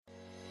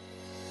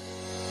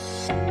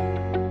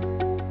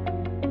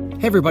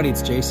Hey everybody,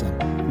 it's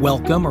Jason.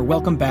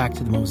 Welcome back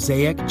to the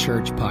Mosaic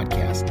Church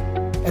Podcast.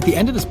 At the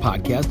end of this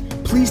podcast,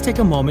 please take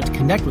a moment to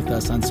connect with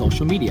us on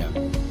social media.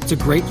 It's a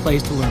great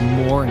place to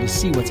learn more and to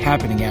see what's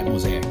happening at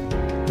Mosaic.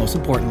 Most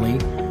importantly,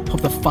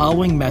 hope the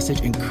following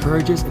message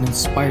encourages and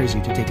inspires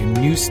you to take a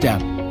new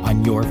step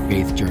on your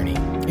faith journey.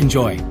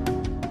 Enjoy.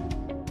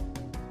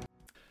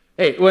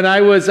 Hey, when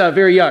I was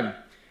very young,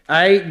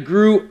 I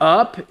grew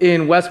up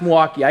in West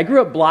Milwaukee. I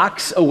grew up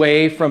blocks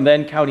away from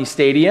then County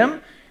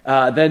Stadium,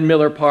 then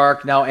Miller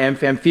Park, now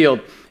AmFam Field.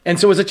 And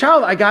so as a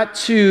child, I got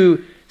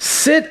to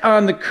sit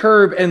on the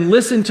curb and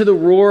listen to the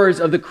roars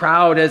of the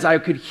crowd as I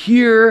could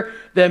hear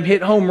them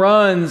hit home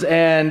runs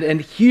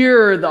and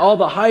hear all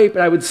the hype,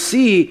 and I would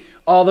see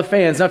all the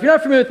fans. Now, if you're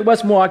not familiar with the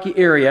West Milwaukee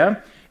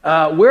area,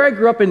 where I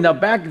grew up in now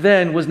back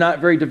then was not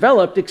very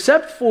developed,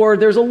 except for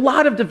there's a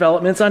lot of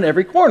developments on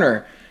every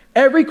corner.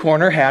 Every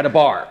corner had a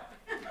bar.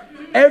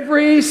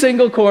 Every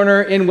single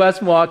corner in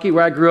West Milwaukee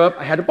where I grew up,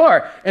 I had a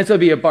bar. And so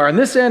it'd be a bar on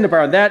this end, a bar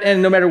on that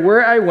end. No matter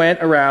where I went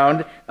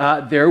around,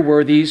 there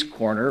were these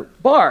corner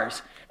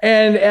bars.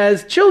 And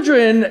as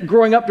children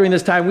growing up during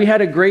this time, we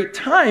had a great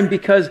time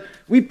because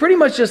we pretty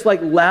much just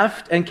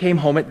left and came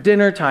home at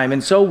dinner time.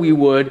 And so we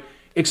would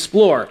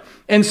explore.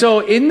 And so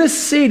in the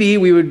city,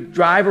 we would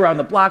drive around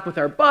the block with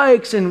our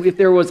bikes. And if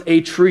there was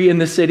a tree in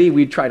the city,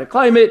 we'd try to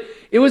climb it.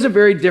 It was a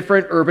very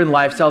different urban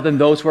lifestyle than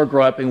those who are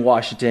growing up in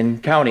Washington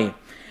County.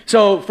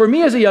 So for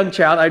me as a young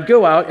child, I'd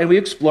go out and we'd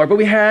explore, but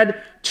we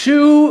had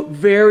two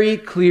very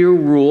clear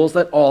rules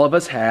that all of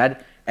us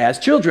had as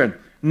children.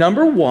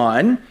 Number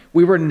one,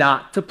 we were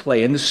not to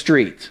play in the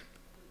street.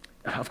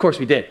 Of course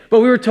we did,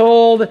 but we were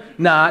told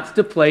not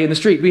to play in the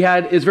street.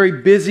 It was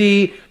very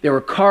busy, there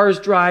were cars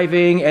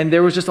driving, and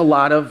there was just a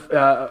lot of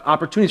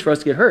opportunities for us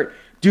to get hurt.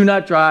 Do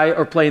not drive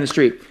or play in the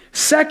street.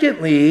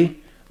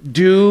 Secondly,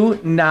 do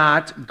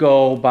not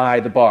go by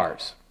the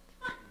bars.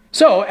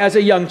 So as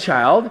a young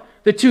child,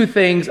 the two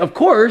things, of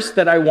course,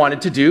 that I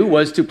wanted to do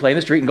was to play in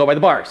the street and go by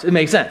the bars. It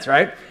makes sense,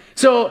 right?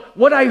 So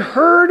what I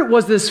heard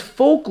was this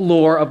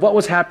folklore of what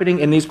was happening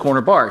in these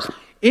corner bars.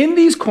 In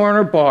these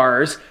corner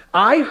bars,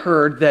 I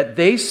heard that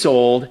they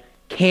sold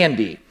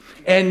candy.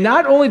 And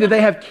not only did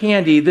they have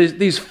candy,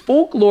 these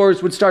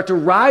folklores would start to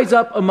rise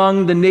up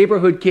among the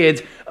neighborhood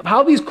kids of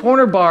how these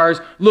corner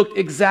bars looked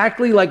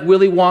exactly like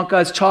Willy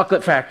Wonka's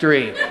chocolate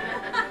factory.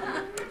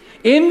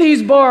 In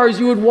these bars,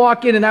 you would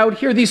walk in and I would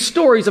hear these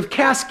stories of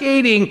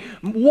cascading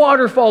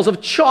waterfalls of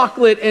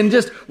chocolate and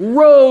just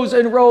rows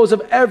and rows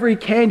of every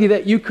candy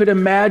that you could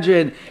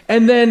imagine.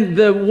 And then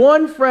the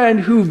one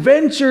friend who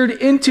ventured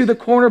into the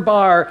corner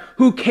bar,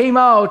 who came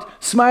out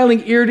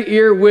smiling ear to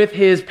ear with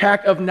his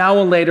pack of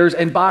now and laters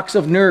and box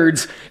of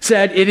nerds,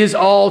 said, "It is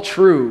all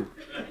true."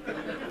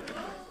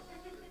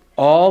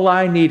 All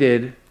I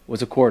needed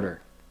was a quarter.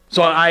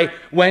 So I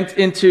went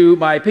into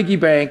my piggy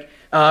bank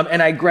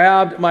and I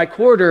grabbed my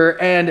quarter,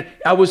 and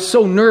I was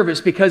so nervous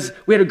because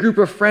we had a group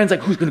of friends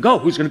who's going to go?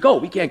 Who's going to go?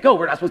 We can't go.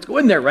 We're not supposed to go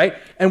in there, right?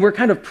 And we're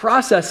kind of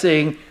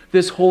processing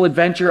this whole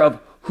adventure of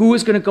who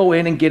is going to go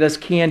in and get us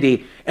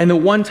candy. And the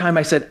one time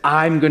I said,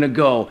 I'm going to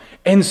go.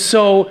 And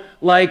so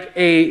like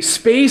a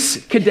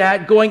space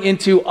cadet going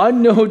into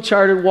unknown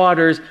charted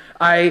waters,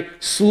 I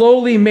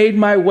slowly made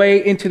my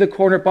way into the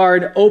corner bar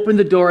and opened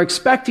the door,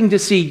 expecting to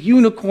see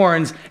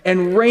unicorns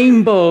and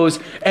rainbows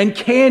and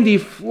candy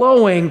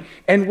flowing.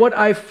 And what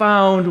I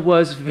found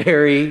was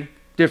very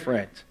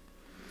different.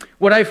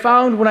 What I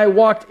found when I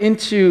walked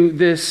into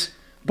this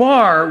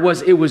bar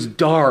was it was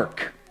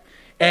dark.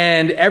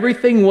 And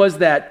everything was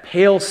that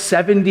pale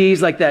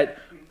 70s, like that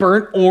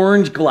burnt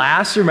orange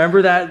glass.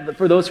 Remember that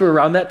for those who were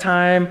around that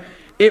time?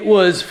 It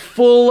was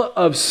full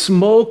of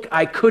smoke.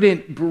 I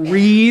couldn't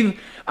breathe.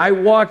 I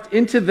walked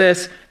into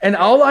this, and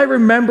all I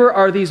remember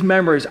are these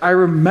memories. I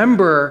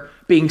remember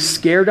being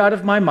scared out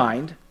of my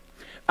mind.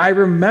 I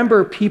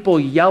remember people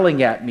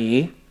yelling at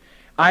me.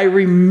 I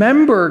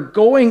remember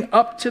going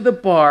up to the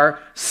bar,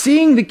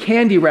 seeing the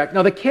candy rack.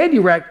 Now, the candy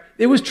rack,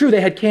 it was true they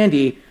had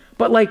candy,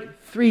 but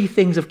 3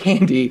 things of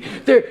candy.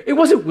 It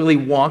wasn't Willy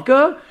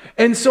Wonka.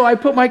 And so I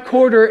put my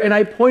quarter and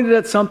I pointed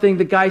at something.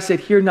 The guy said,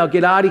 "Here, now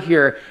get out of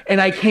here."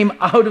 And I came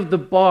out of the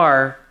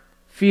bar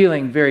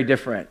feeling very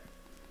different.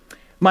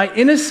 My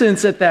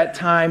innocence at that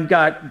time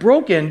got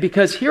broken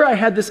because here I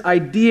had this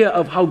idea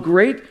of how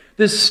great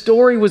this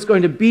story was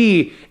going to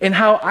be and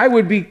how I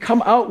would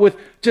come out with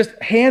just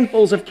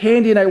handfuls of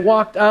candy, and I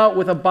walked out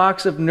with a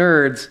box of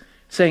nerds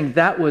saying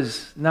that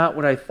was not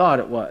what I thought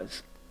it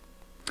was.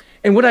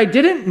 And what I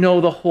didn't know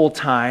the whole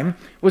time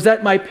was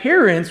that my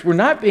parents were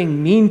not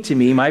being mean to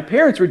me. My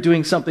parents were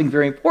doing something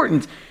very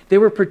important. They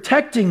were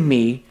protecting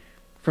me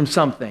from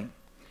something.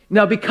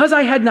 Now, because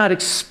I had not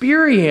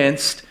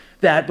experienced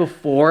that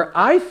before,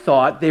 I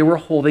thought they were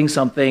holding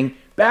something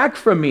back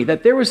from me,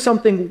 that there was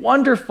something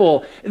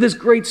wonderful, this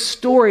great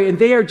story, and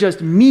they are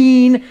just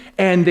mean,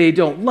 and they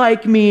don't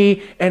like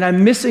me, and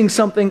I'm missing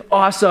something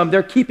awesome.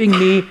 They're keeping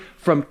me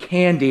from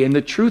candy. And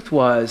the truth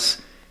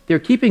was, they're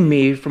keeping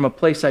me from a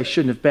place I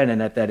shouldn't have been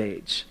in at that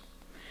age.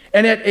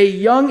 And at a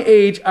young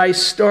age, I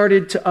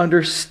started to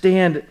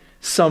understand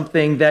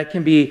something that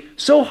can be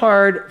so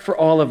hard for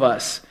all of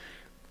us.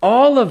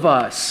 All of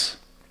us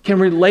can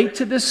relate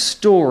to this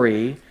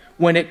story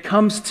when it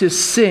comes to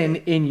sin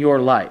in your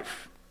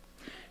life.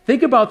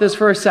 Think about this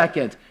for a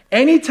second.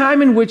 Any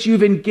time in which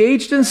you've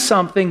engaged in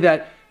something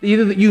that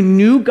either that you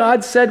knew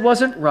God said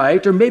wasn't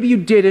right, or maybe you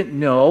didn't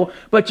know,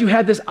 but you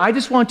had this, I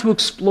just want to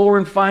explore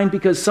and find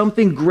because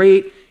something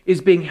great is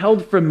being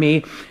held from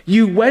me.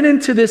 You went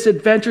into this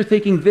adventure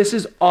thinking this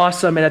is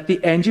awesome, and at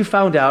the end you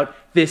found out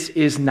this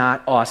is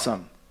not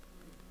awesome.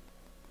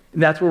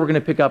 And that's where we're going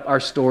to pick up our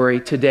story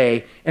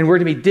today. And we're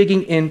going to be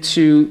digging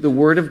into the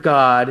Word of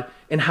God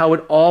and how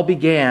it all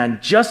began,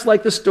 just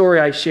like the story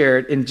I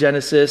shared in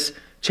Genesis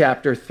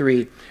chapter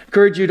 3. I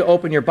encourage you to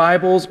open your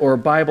Bibles or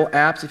Bible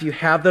apps if you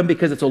have them,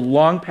 because it's a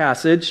long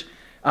passage.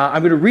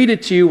 I'm going to read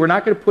it to you. We're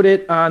not going to put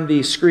it on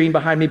the screen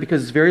behind me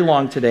because it's very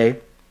long today.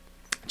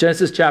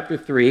 Genesis chapter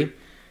 3.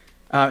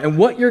 And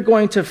what you're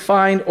going to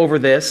find over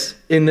this,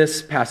 in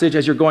this passage,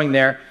 as you're going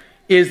there,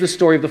 is the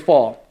story of the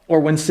fall, or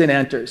when sin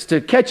enters.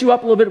 To catch you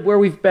up a little bit where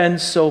we've been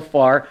so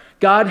far,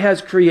 God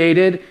has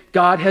created,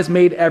 God has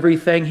made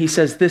everything. He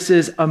says, this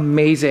is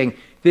amazing.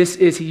 This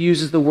is, he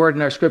uses the word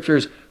in our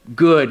scriptures,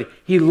 good.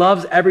 He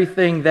loves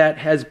everything that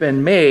has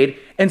been made.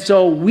 And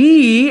so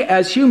we,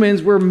 as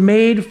humans, were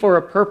made for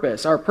a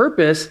purpose. Our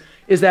purpose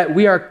is that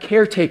we are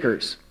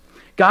caretakers.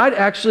 God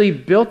actually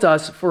built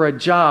us for a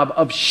job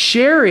of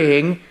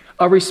sharing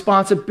a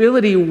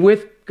responsibility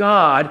with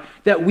God,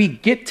 that we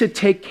get to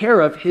take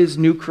care of his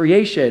new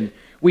creation.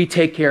 We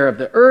take care of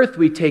the earth,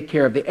 we take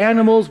care of the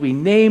animals, we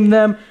name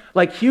them.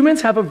 Like,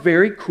 humans have a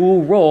very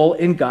cool role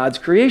in God's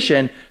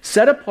creation,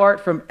 set apart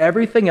from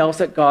everything else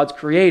that God's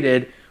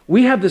created.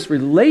 We have this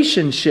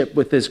relationship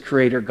with this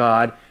creator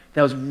God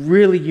that was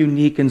really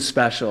unique and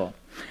special.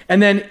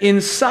 And then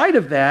inside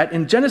of that,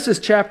 in Genesis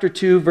chapter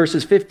 2,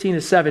 verses 15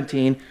 to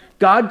 17,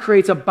 God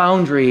creates a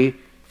boundary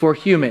for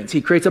humans.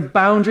 He creates a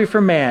boundary for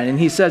man, and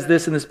he says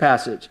this in this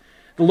passage.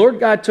 The Lord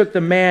God took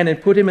the man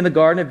and put him in the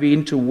Garden of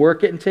Eden to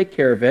work it and take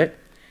care of it.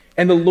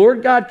 And the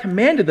Lord God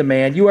commanded the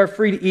man, you are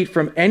free to eat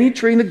from any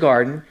tree in the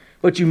garden,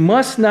 but you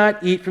must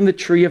not eat from the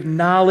tree of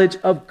knowledge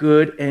of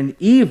good and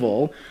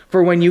evil,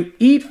 for when you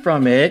eat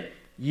from it,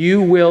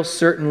 you will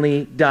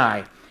certainly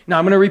die. Now,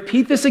 I'm going to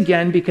repeat this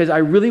again because I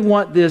really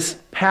want this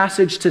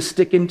passage to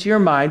stick into your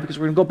mind, because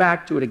we're going to go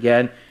back to it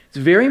again. It's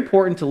very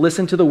important to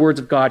listen to the words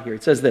of God here.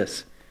 It says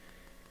this,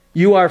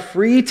 you are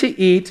free to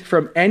eat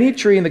from any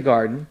tree in the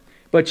garden,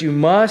 but you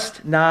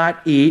must not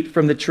eat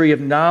from the tree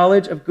of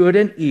knowledge of good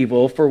and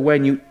evil, for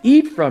when you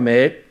eat from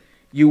it,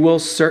 you will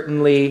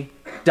certainly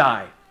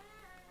die.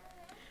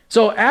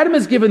 So Adam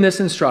is given this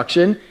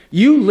instruction.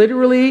 You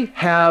literally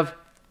have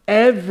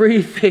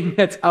everything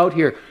that's out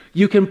here.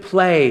 You can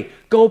play,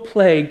 go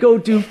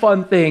do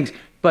fun things,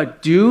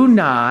 but do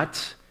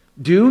not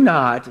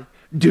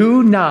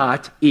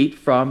eat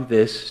from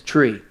this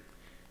tree.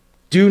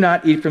 Do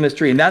not eat from this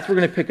tree. And that's where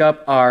we're going to pick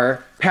up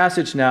our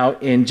passage now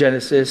in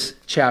Genesis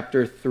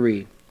chapter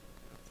 3.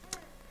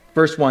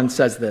 Verse 1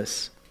 says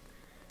this.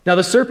 Now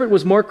the serpent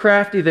was more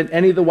crafty than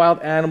any of the wild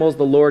animals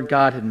the Lord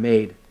God had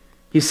made.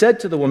 He said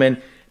to the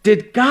woman,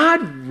 did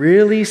God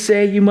really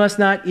say you must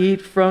not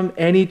eat from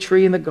any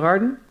tree in the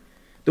garden?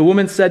 The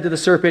woman said to the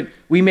serpent,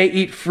 we may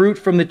eat fruit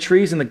from the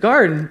trees in the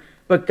garden,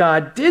 but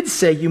God did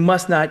say you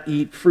must not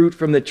eat fruit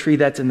from the tree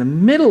that's in the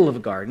middle of the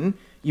garden.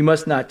 You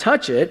must not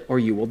touch it, or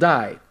you will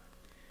die.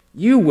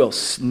 You will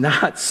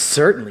not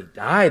certainly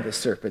die, the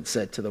serpent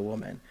said to the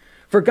woman.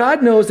 For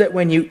God knows that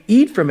when you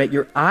eat from it,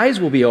 your eyes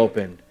will be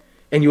opened,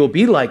 and you will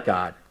be like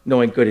God,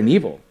 knowing good and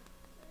evil.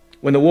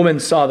 When the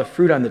woman saw the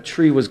fruit on the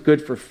tree was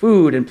good for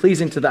food and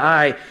pleasing to the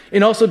eye,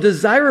 and also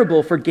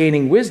desirable for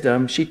gaining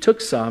wisdom, she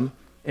took some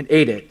and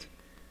ate it.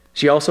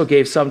 She also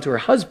gave some to her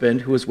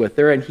husband who was with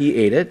her, and he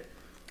ate it.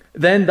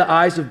 Then the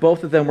eyes of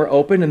both of them were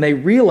opened, and they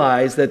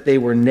realized that they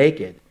were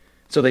naked.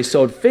 So they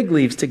sewed fig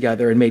leaves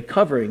together and made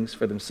coverings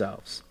for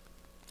themselves.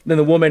 Then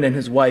the woman and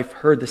his wife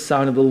heard the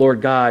sound of the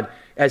Lord God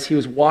as he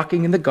was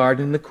walking in the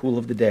garden in the cool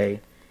of the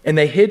day. And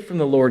they hid from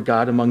the Lord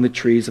God among the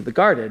trees of the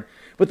garden.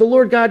 But the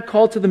Lord God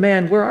called to the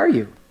man, where are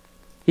you?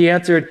 He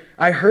answered,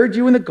 I heard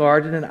you in the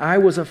garden, and I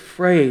was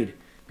afraid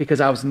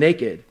because I was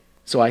naked,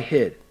 so I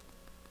hid.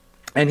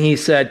 And he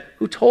said,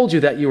 who told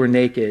you that you were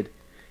naked?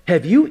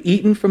 Have you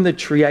eaten from the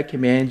tree I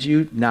commanded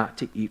you not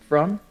to eat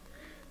from?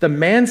 The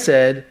man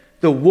said,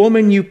 the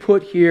woman you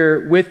put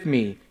here with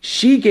me,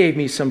 she gave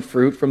me some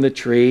fruit from the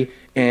tree,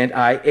 and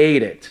I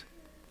ate it.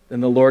 Then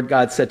the Lord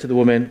God said to the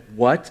woman,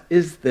 what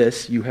is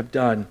this you have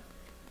done?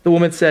 The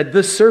woman said,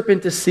 the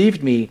serpent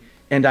deceived me,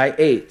 and I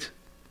ate.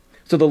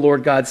 So the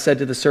Lord God said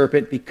to the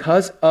serpent,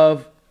 because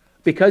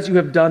you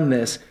have done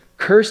this,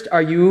 cursed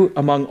are you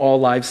among all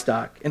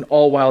livestock and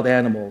all wild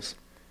animals.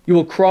 You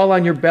will crawl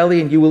on your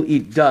belly, and you will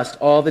eat dust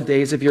all the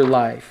days of your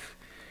life.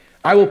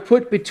 I will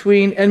put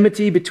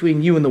enmity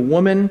between you and the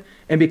woman,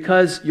 and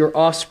between your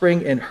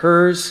offspring and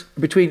hers,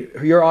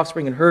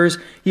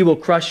 he will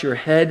crush your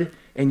head,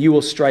 and you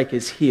will strike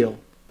his heel.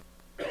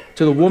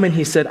 To the woman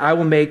he said, I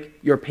will make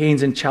your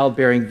pains in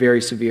childbearing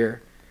very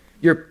severe.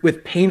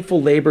 With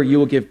painful labor you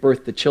will give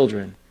birth to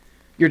children.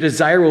 Your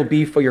desire will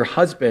be for your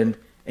husband,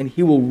 and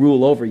he will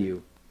rule over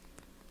you.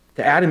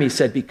 To Adam he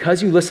said,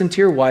 because you listened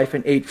to your wife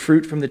and ate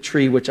fruit from the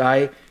tree which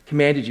I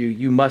commanded you,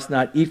 you must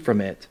not eat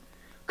from it.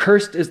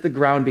 Cursed is the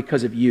ground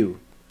because of you.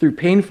 Through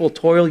painful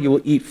toil you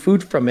will eat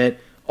food from it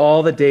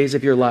all the days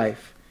of your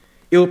life.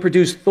 It will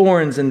produce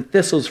thorns and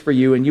thistles for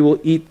you, and you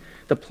will eat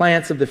the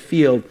plants of the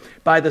field.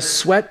 By the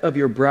sweat of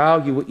your brow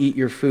you will eat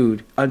your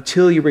food,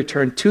 until you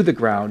return to the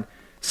ground,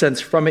 since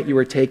from it you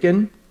were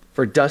taken,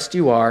 for dust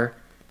you are,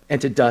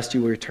 and to dust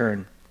you will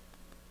return.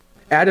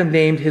 Adam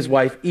named his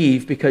wife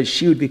Eve because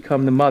she would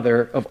become the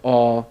mother of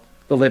all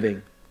the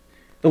living.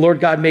 The Lord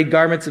God made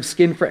garments of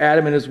skin for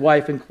Adam and his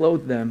wife and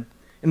clothed them.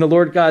 And the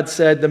Lord God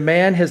said, the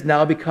man has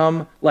now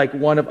become like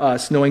one of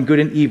us, knowing good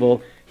and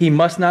evil. He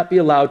must not be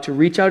allowed to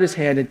reach out his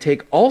hand and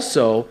take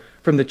also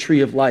from the tree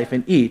of life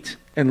and eat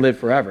and live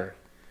forever.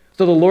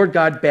 So the Lord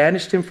God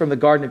banished him from the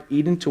Garden of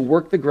Eden to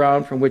work the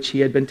ground from which he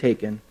had been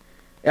taken.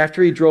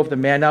 After he drove the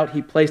man out,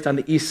 he placed on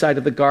the east side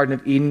of the Garden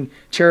of Eden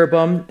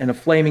cherubim and a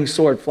flaming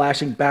sword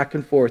flashing back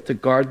and forth to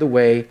guard the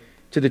way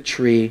to the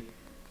tree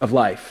of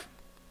life.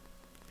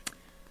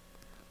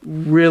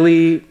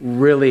 Really,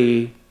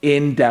 really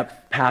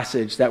in-depth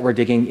passage that we're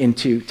digging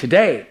into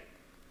today.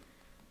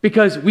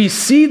 Because we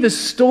see the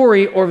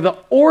story or the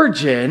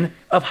origin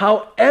of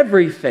how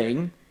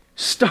everything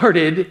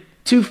started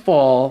to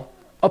fall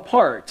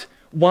apart.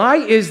 Why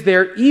is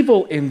there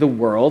evil in the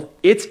world?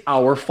 It's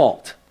our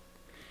fault.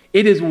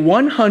 It is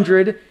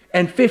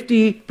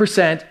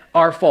 150%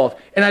 our fault.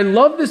 And I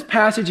love this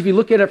passage if you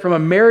look at it from a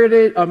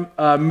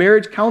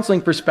marriage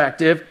counseling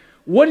perspective.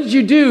 What did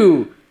you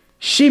do?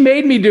 She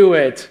made me do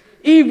it.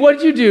 Eve, what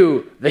did you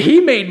do?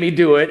 He made me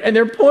do it. And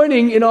they're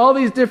pointing in all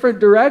these different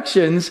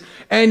directions.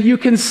 And you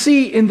can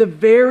see in the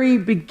very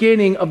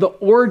beginning of the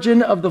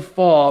origin of the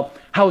fall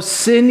how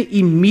sin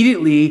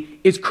immediately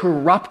is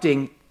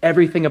corrupting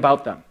everything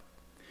about them.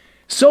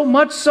 So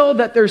much so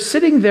that they're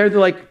sitting there, they're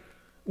like,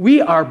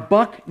 we are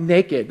buck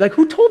naked. Like,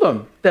 who told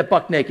them that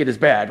buck naked is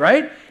bad,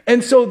 right?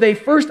 And so they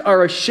first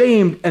are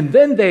ashamed, and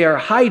then they are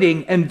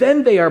hiding, and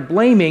then they are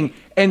blaming,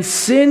 and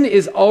sin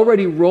is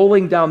already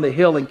rolling down the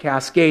hill and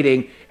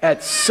cascading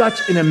at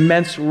such an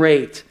immense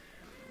rate.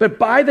 But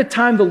by the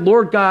time the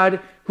Lord God,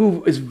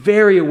 who is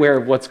very aware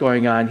of what's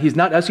going on, he's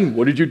not asking,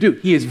 what did you do?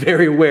 He is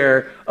very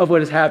aware of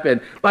what has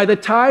happened. By the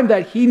time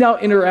that he now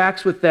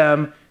interacts with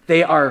them,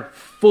 they are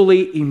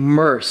fully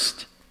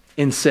immersed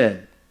in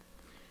sin.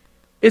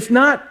 It's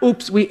not,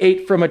 oops, we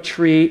ate from a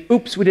tree.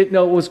 Oops, we didn't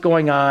know what was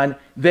going on.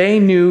 They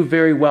knew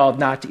very well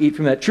not to eat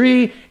from that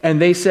tree,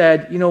 and they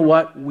said, you know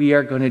what? We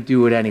are going to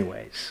do it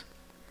anyways.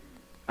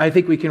 I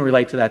think we can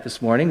relate to that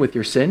this morning with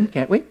your sin,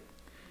 can't we?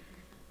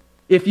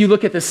 If you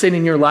look at the sin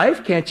in your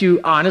life, can't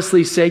you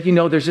honestly say, you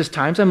know, there's just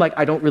times I'm like,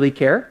 I don't really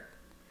care.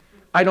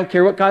 I don't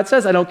care what God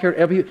says. I don't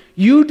care.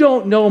 You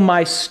don't know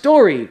my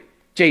story,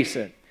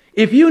 Jason.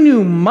 If you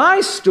knew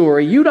my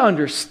story, you'd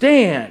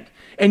understand.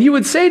 And you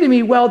would say to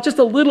me, well, just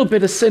a little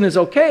bit of sin is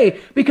okay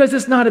because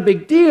it's not a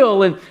big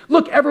deal. And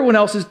look, everyone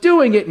else is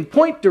doing it, and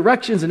point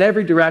directions in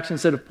every direction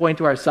instead of point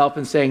to ourselves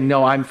and saying,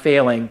 no, I'm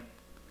failing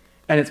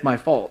and it's my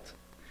fault.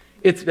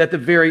 It's at the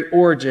very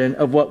origin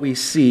of what we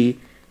see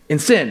in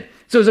sin.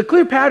 So there's a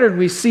clear pattern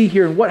we see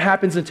here in what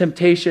happens in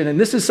temptation. And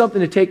this is something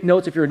to take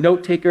notes if you're a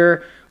note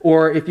taker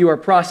or if you are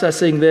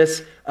processing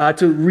this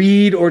to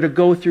read or to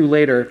go through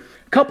later.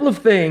 A couple of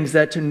things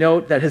that to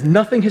note that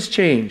nothing has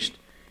changed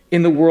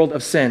in the world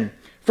of sin.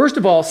 First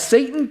of all,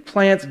 Satan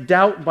plants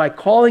doubt by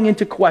calling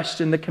into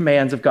question the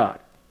commands of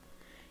God.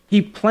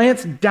 He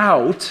plants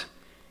doubt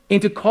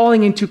into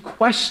calling into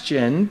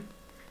question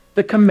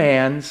the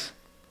commands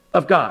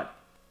of God.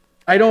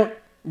 I don't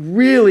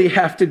really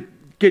have to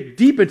get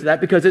deep into that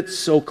because it's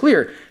so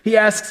clear. He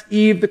asks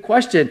Eve the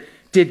question,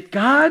 did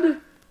God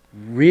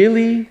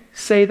really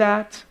say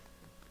that?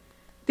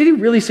 Did he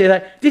really say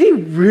that? Did he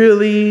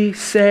really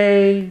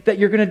say that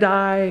you're going to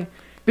die?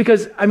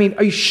 Because, I mean,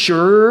 are you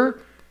sure?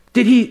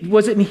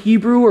 Was it in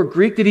Hebrew or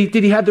Greek? Did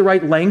he have the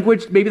right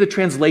language? Maybe the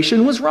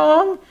translation was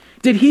wrong?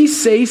 Did he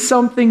say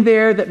something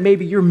there that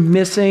maybe you're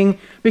missing?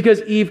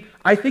 Because Eve,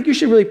 I think you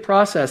should really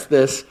process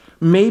this.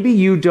 Maybe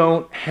you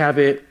don't have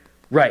it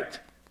right.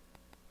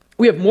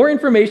 We have more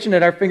information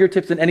at our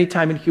fingertips than any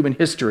time in human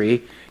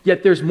history,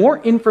 yet there's more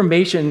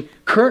information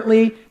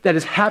currently that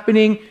is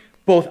happening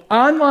both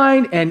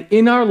online and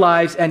in our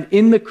lives and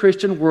in the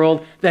Christian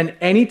world than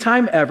any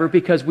time ever,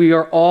 because we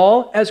are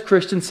all, as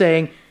Christians,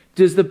 saying,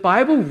 is the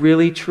Bible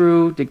really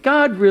true? Did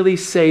God really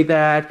say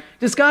that?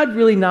 Does God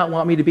really not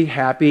want me to be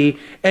happy?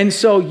 And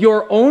so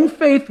your own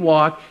faith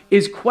walk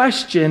is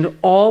questioned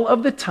all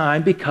of the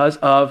time because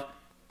of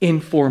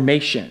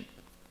information.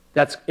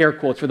 That's air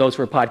quotes for those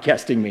who are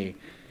podcasting me.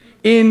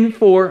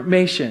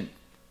 Information.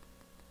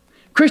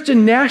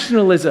 Christian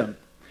nationalism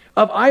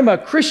of I'm a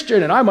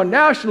Christian and I'm a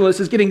nationalist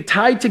is getting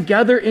tied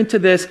together into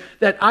this,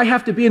 that I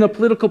have to be in a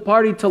political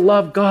party to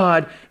love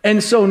God.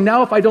 And so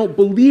now if I don't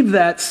believe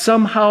that,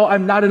 somehow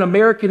I'm not an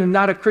American and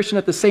not a Christian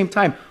at the same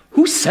time.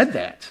 Who said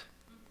that?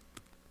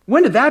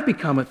 When did that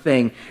become a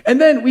thing? And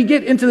then we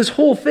get into this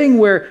whole thing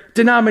where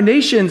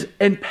denominations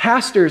and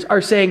pastors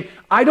are saying,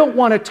 I don't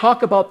want to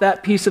talk about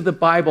that piece of the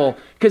Bible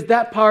because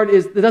that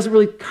doesn't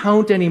really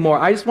count anymore.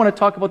 I just want to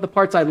talk about the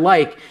parts I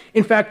like.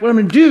 In fact, what I'm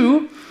going to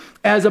do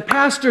as a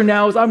pastor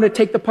now is I'm going to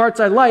take the parts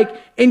I like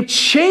and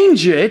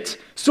change it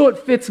so it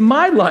fits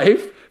my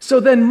life, so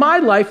then my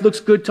life looks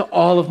good to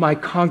all of my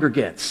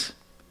congregants.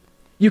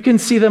 You can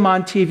see them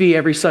on TV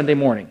every Sunday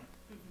morning.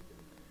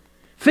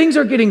 Things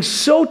are getting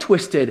so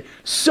twisted,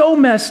 so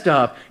messed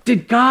up.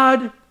 Did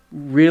God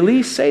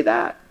really say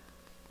that?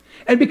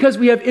 And because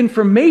we have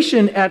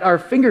information at our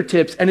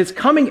fingertips and it's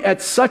coming at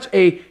such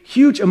a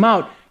huge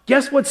amount,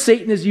 guess what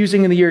Satan is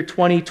using in the year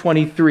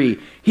 2023?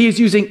 He is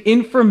using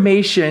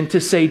information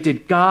to say,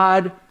 did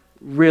God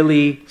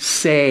really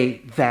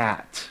say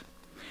that?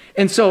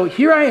 And so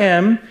here I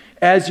am,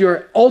 as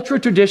your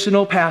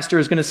ultra-traditional pastor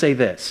is going to say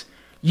this.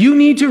 You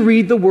need to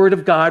read the Word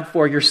of God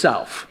for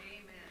yourself.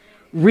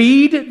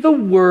 Read the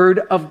Word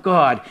of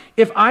God.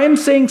 If I am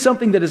saying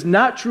something that is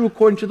not true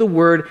according to the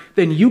Word,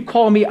 then you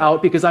call me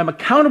out because I'm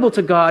accountable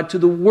to God, to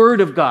the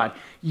Word of God.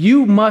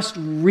 You must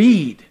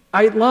read.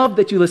 I love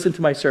that you listen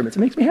to my sermons. It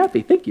makes me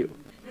happy. Thank you.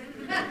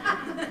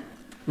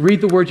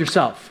 Read the Word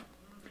yourself.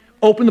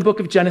 Open the book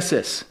of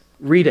Genesis.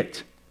 Read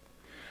it.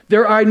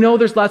 I know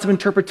there's lots of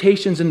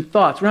interpretations and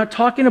thoughts. We're not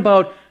talking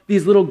about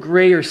these little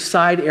gray or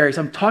side areas.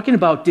 I'm talking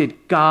about,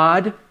 did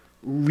God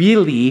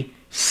really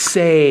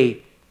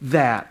say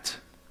that?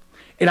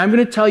 And I'm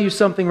going to tell you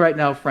something right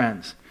now,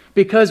 friends.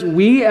 Because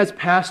we as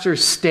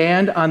pastors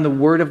stand on the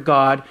Word of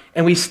God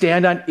and we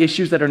stand on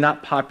issues that are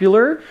not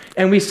popular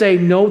and we say,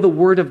 no, the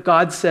Word of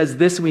God says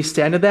this and we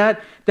stand to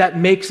that, that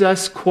makes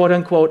us, quote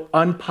unquote,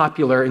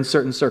 unpopular in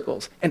certain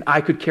circles. And I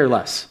could care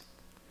less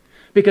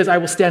because I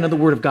will stand on the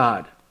Word of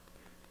God.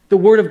 The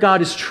Word of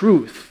God is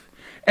truth.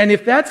 And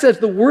if that says,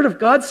 the Word of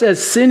God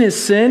says sin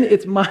is sin,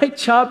 it's my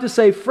job to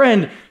say,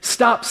 friend,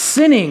 stop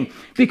sinning.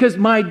 Because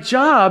my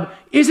job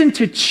isn't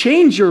to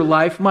change your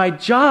life. My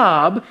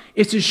job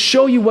is to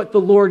show you what the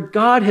Lord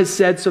God has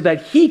said so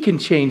that He can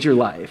change your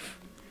life.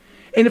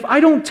 And if I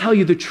don't tell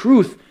you the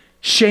truth,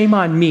 shame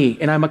on me,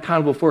 and I'm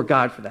accountable for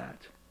God for that.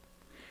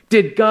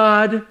 Did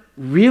God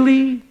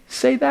really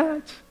say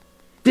that?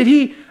 Did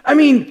He? I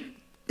mean,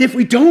 if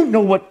we don't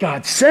know what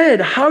God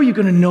said, how are you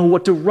going to know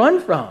what to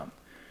run from?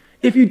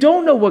 If you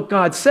don't know what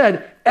God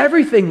said,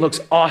 everything looks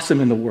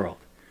awesome in the world.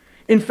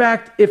 In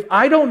fact, if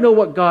I don't know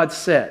what God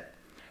said,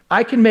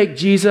 I can make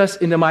Jesus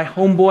into my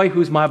homeboy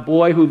who's my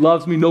boy who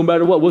loves me no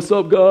matter what. What's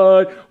up,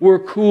 God? We're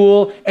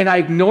cool. And I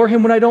ignore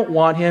him when I don't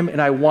want him,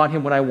 and I want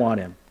him when I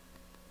want him.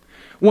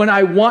 When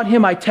I want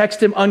him, I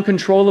text him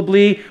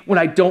uncontrollably. When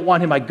I don't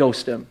want him, I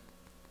ghost him.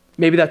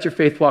 Maybe that's your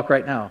faith walk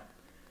right now.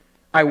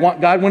 I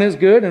want God when it's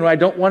good, and when I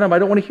don't want him, I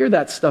don't want to hear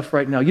that stuff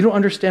right now. You don't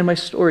understand my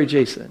story,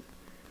 Jason.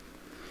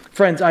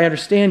 Friends, I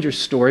understand your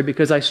story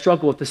because I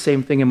struggle with the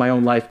same thing in my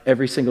own life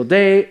every single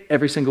day,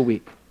 every single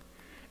week.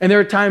 And there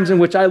are times in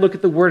which I look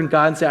at the Word of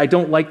God and say, I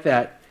don't like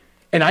that.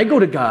 And I go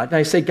to God and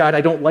I say, God,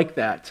 I don't like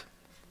that.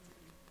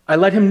 I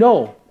let him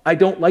know, I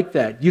don't like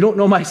that. You don't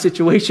know my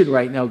situation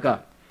right now,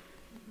 God.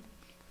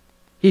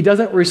 He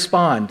doesn't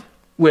respond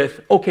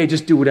with, okay,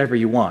 just do whatever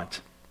you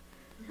want.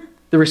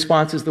 The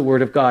response is the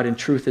Word of God, and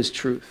truth is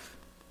truth.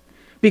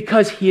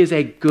 Because He is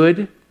a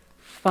good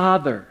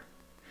Father.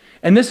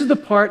 And this is the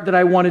part that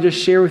I wanted to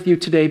share with you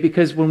today,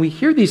 because when we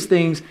hear these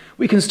things,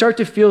 we can start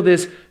to feel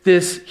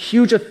this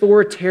huge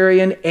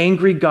authoritarian,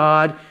 angry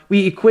God.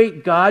 We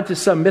equate God to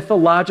some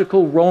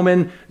mythological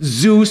Roman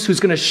Zeus who's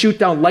going to shoot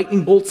down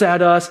lightning bolts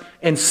at us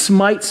and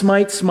smite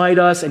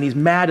us, and He's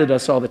mad at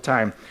us all the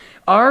time.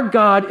 Our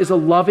God is a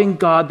loving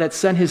God that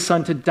sent His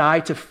Son to die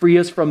to free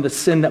us from the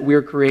sin that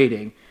we're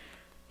creating.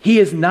 He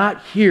is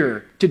not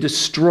here to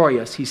destroy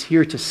us. He's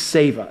here to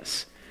save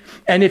us.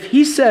 And if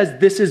He says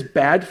this is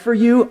bad for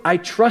you, I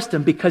trust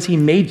Him because He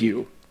made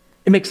you.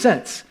 It makes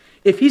sense.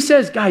 If He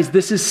says, guys,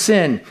 this is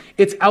sin,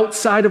 it's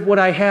outside of what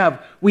I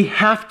have, we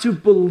have to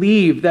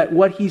believe that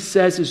what He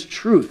says is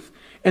truth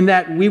and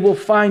that we will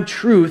find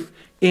truth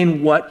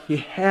in what He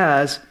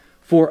has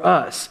for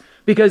us.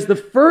 Because the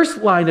first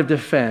line of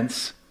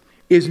defense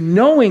is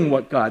knowing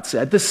what God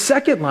said. The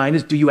second line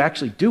is, do you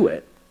actually do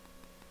it?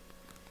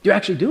 Do you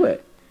actually do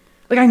it?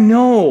 Like, I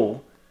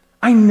know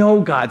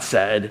God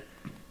said,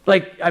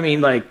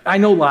 I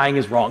know lying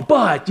is wrong,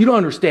 but you don't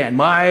understand.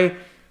 My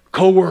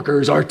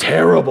coworkers are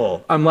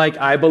terrible. I'm like,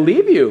 I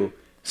believe you.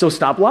 So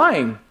stop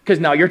lying,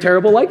 because now you're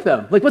terrible like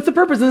them. Like, what's the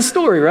purpose of this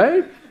story,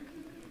 right?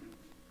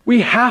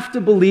 We have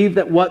to believe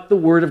that what the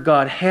Word of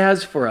God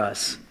has for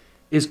us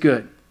is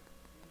good.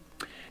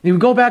 And you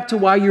go back to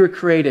why you were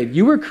created.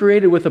 You were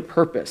created with a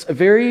purpose, a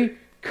very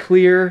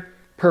clear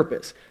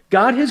purpose.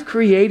 God has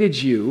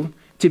created you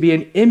to be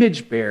an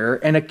image bearer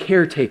and a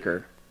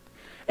caretaker.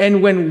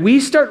 And when we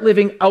start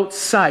living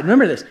outside,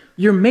 remember this,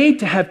 you're made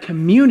to have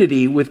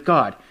community with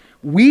God.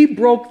 We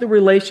broke the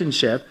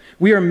relationship.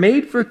 We are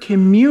made for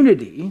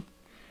community.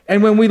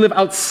 And when we live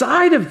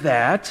outside of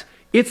that,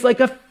 it's like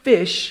a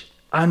fish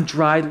on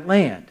dry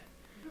land.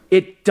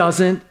 It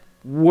doesn't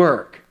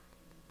work.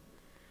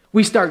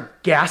 We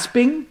start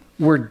gasping,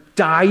 we're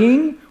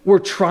dying, we're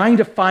trying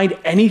to find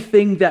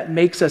anything that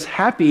makes us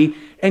happy,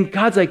 and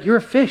God's like, you're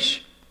a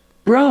fish.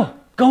 Bro,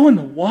 go in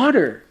the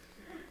water.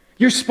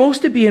 You're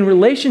supposed to be in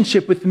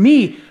relationship with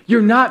me.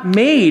 You're not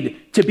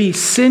made to be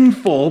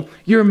sinful.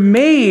 You're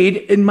made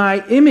in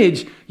my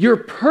image. Your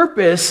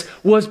purpose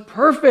was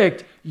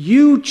perfect.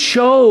 You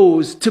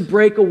chose to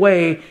break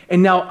away,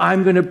 and now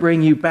I'm going to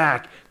bring you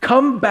back.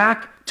 Come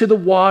back to the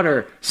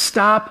water.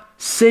 Stop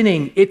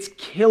sinning. It's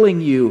killing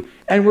you.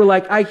 And we're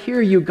like, I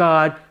hear you,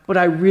 God, but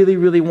I really,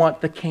 really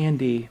want the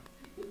candy.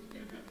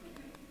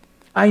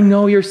 I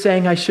know you're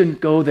saying I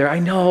shouldn't go there. I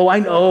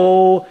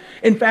know.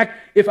 In fact,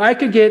 if I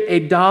could get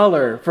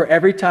 $1 for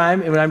every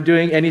time when I'm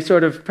doing any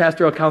sort of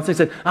pastoral counseling,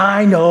 said,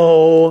 I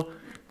know,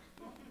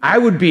 I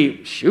wouldn't be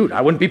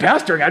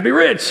pastoring, I'd be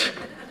rich.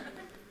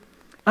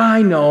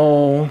 I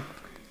know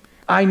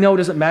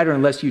doesn't matter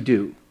unless you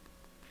do.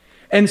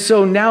 And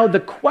so now the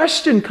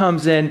question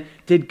comes in,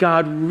 did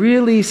God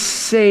really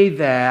say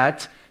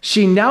that?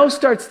 She now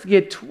starts to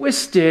get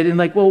twisted and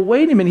like, well,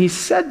 wait a minute, he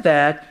said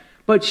that,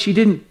 but she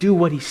didn't do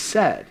what he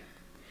said.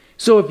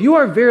 So if you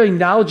are very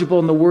knowledgeable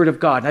in the Word of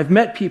God, and I've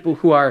met people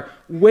who are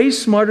way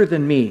smarter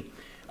than me,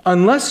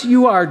 unless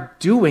you are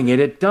doing it,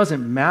 it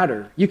doesn't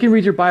matter. You can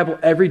read your Bible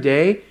every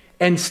day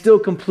and still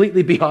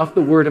completely be off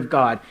the Word of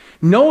God.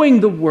 Knowing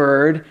the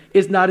Word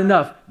is not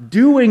enough.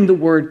 Doing the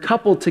Word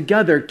coupled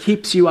together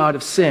keeps you out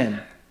of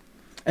sin.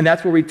 And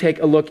that's where we take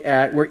a look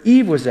at where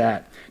Eve was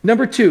at.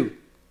 Number 2,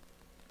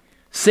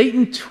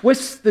 Satan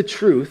twists the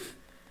truth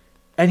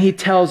and he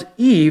tells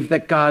Eve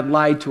that God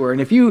lied to her.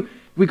 And if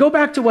we go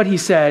back to what he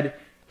said,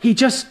 he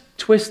just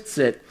twists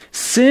it.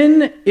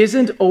 Sin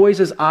isn't always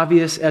as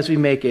obvious as we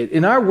make it.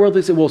 In our world,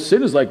 they say, well,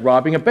 sin is like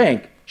robbing a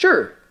bank.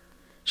 Sure.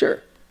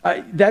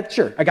 I got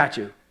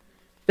you.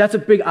 That's a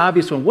big,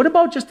 obvious one. What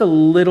about just a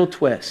little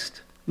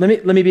twist?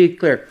 Let me be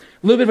clear.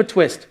 A little bit of a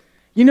twist.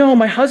 You know,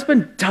 my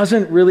husband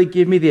doesn't really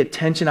give me the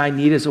attention I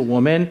need as a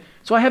woman,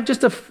 so I have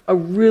just a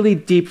really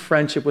deep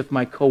friendship with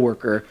my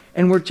coworker,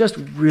 and we're just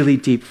really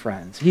deep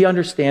friends. He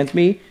understands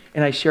me,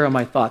 and I share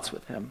my thoughts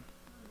with him.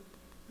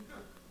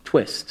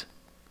 Twist.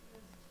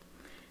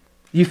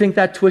 You think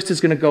that twist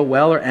is going to go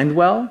well or end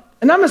well?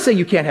 And I'm not saying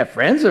you can't have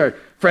friends or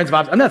friends of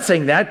opposites. I'm not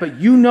saying that, but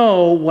you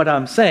know what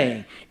I'm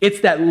saying.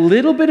 It's that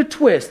little bit of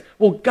twist.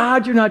 Well,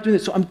 God, you're not doing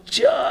this, so I'm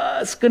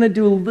just going to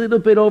do a little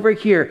bit over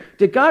here.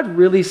 Did God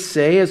really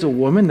say as a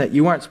woman that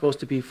you aren't supposed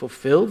to be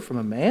fulfilled from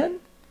a man?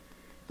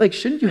 Like,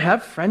 shouldn't you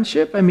have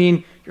friendship? I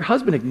mean, your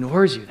husband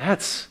ignores you.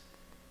 That's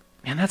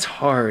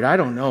hard. I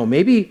don't know.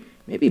 Maybe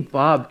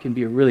Bob can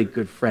be a really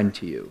good friend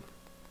to you.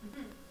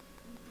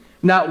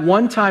 Not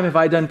one time have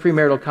I done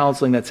premarital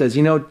counseling that says,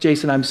 you know,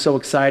 Jason, I'm so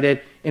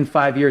excited. In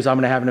 5 years, I'm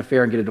going to have an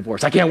affair and get a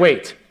divorce. I can't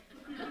wait.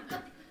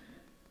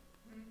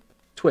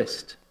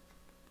 Twist.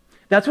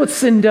 That's what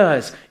sin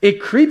does.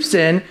 It creeps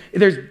in,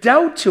 there's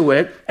doubt to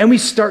it, and we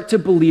start to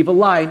believe a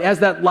lie. And as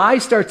that lie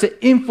starts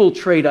to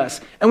infiltrate us,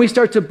 and we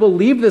start to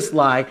believe this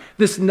lie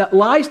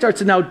starts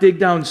to now dig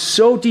down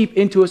so deep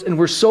into us, and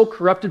we're so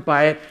corrupted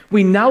by it,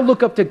 we now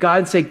look up to God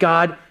and say,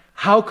 God,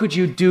 how could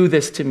you do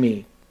this to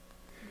me?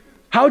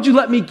 How'd you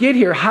let me get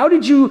here?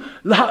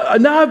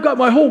 Now I've got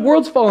my whole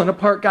world's falling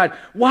apart, God.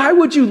 Why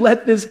would you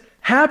let this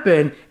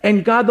happen?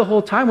 And God the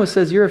whole time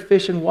says, you're a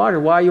fish in water.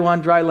 Why are you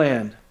on dry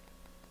land?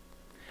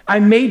 I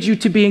made you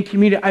to be in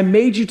community. I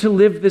made you to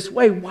live this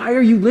way. Why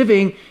are you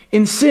living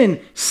in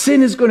sin?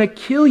 Sin is going to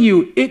kill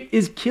you. It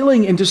is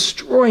killing and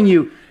destroying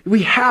you.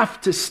 We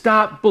have to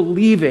stop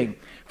believing.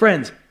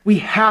 Friends, we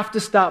have to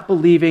stop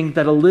believing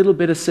that a little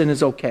bit of sin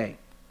is okay.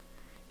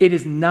 It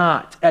is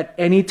not at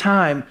any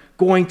time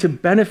going to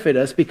benefit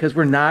us because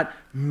we're not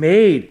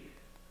made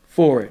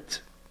for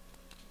it.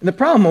 And the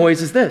problem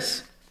always is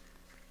this.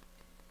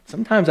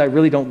 Sometimes I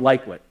really don't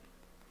like what.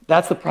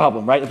 That's the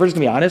problem, right? If we're just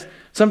going to be honest,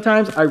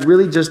 sometimes I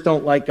really just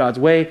don't like God's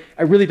way.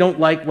 I really don't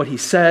like what he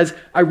says.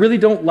 I really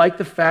don't like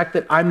the fact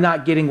that I'm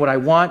not getting what I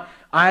want.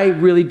 I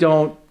really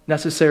don't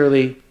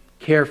necessarily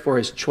care for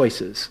his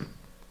choices.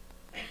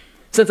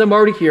 Since I'm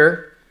already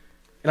here,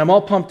 and I'm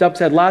all pumped up,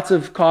 'cause I had lots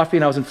of coffee,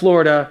 and I was in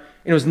Florida,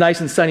 and it was nice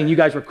and sunny, and you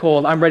guys were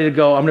cold, I'm ready to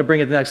go. I'm going to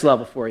bring it to the next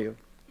level for you.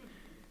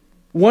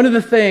 One of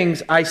the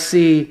things I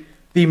see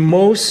the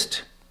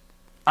most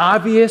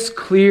obvious,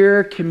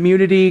 clear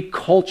community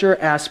culture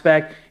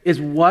aspect is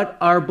what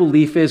our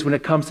belief is when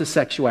it comes to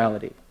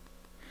sexuality.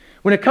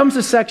 When it comes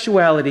to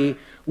sexuality,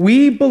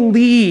 we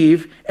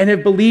believe and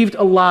have believed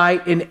a lie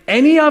in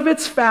any of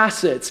its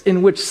facets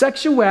in which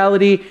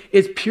sexuality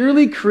is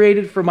purely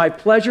created for my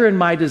pleasure and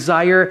my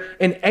desire,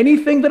 and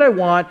anything that I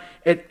want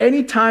at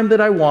any time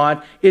that I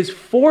want is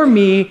for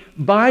me,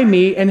 by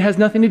me, and has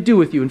nothing to do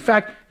with you. In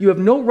fact, you have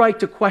no right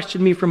to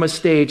question me from a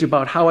stage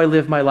about how I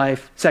live my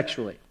life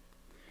sexually.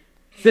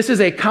 This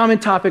is a common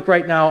topic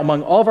right now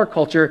among all of our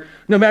culture,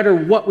 no matter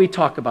what we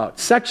talk about.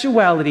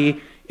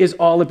 Sexuality is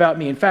all about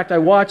me. In fact, I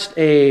watched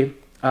a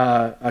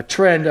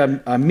trend,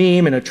 a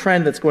meme and a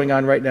trend that's going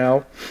on right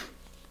now.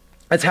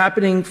 It's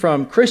happening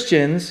from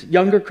Christians,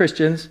 younger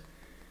Christians,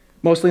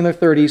 mostly in their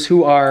 30s,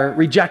 who are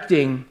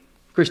rejecting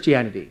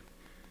Christianity.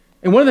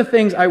 And one of the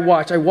things I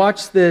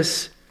watched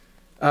this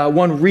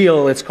one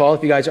reel, it's called,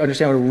 if you guys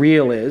understand what a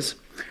reel is.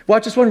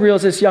 Watch this one reel,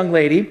 is this young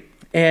lady,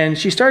 and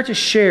she started to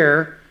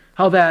share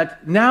how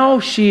that now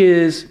she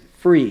is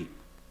free.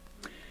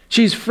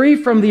 She's free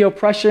from the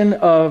oppression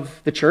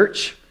of the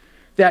church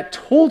that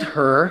told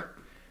her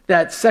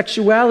that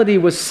sexuality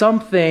was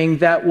something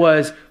that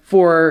was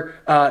for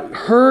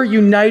her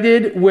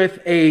united with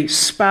a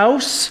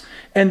spouse,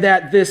 and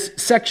that this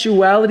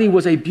sexuality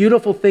was a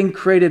beautiful thing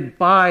created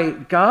by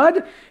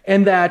God,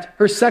 and that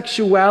her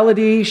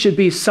sexuality should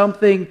be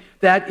something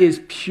that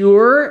is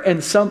pure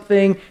and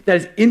something that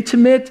is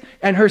intimate,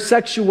 and her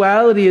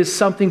sexuality is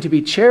something to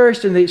be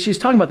cherished. And she's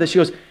talking about this. She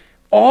goes,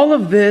 all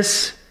of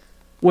this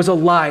was a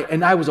lie,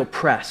 and I was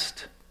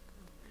oppressed.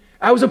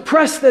 I was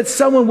oppressed that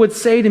someone would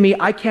say to me,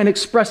 I can't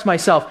express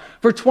myself.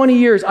 For 20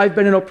 years, I've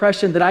been in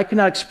oppression that I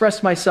cannot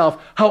express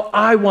myself how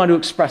I want to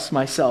express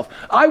myself.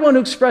 I want to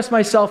express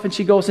myself, and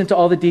she goes into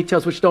all the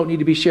details which don't need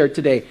to be shared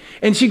today.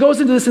 And she goes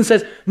into this and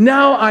says,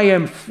 now I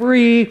am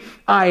free,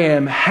 I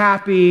am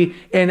happy,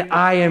 and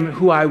I am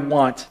who I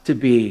want to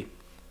be.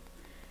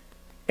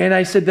 And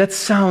I said, that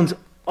sounds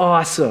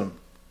awesome.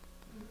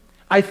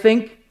 I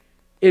think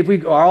if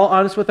we are all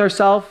honest with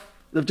ourselves,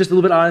 just a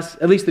little bit honest,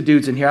 at least the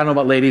dudes in here, I don't know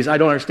about ladies, I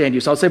don't understand you,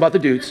 so I'll say about the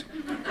dudes.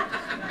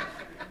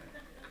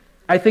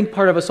 I think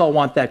part of us all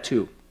want that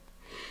too.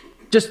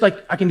 Just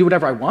like I can do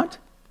whatever I want,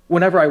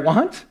 whenever I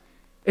want,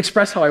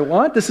 express how I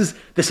want. This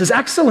is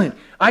excellent.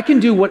 I can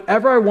do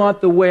whatever I want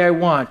the way I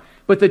want.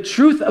 But the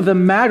truth of the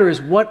matter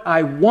is what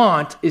I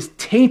want is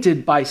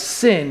tainted by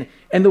sin.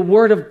 And the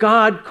Word of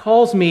God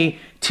calls me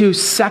to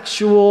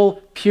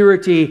sexual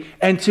purity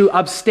and to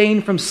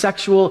abstain from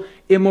sexual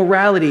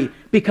immorality,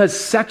 because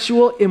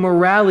sexual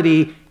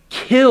immorality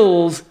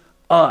kills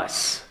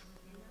us.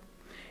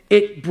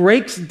 It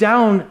breaks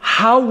down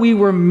how we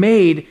were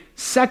made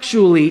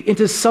sexually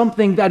into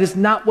something that is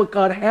not what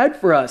God had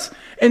for us.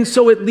 And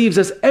so it leaves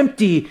us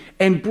empty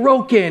and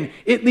broken.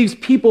 It leaves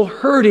people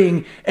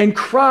hurting and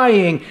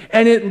crying,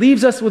 and it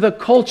leaves us with a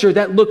culture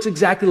that looks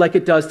exactly like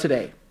it does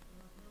today.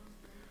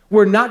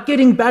 We're not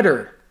getting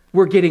better,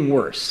 we're getting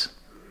worse.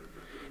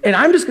 And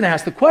I'm just going to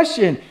ask the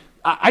question,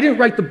 I didn't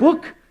write the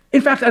book.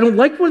 In fact, I don't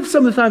like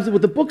some of the times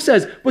what the book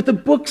says, but the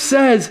book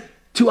says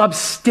to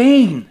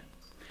abstain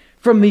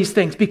from these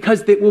things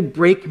because it will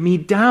break me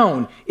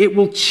down. It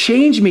will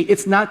change me.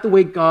 It's not the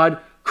way God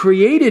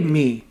created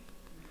me.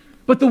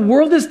 But the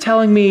world is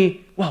telling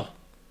me, well,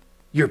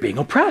 you're being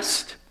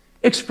oppressed.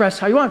 Express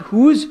how you want.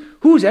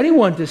 Who's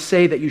anyone to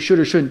say that you should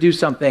or shouldn't do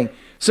something?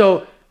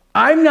 So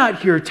I'm not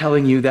here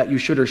telling you that you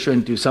should or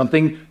shouldn't do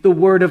something. The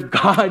Word of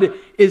God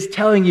is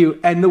telling you,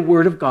 and the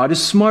Word of God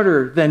is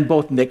smarter than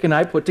both Nick and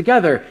I put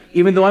together,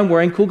 even though I'm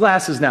wearing cool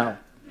glasses now.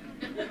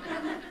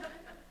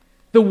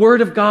 The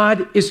Word of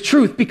God is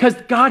truth because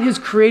God has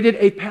created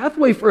a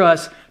pathway for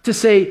us to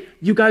say,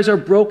 you guys are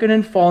broken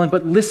and fallen,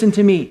 but listen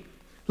to me.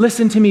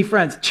 Listen to me,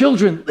 friends.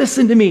 Children,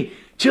 listen to me.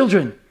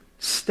 Children,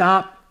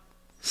 stop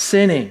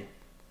sinning.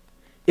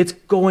 It's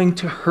going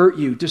to hurt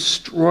you,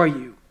 destroy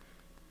you.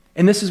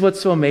 And this is what's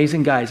so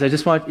amazing, guys. I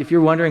just want, if you're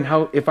wondering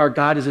if our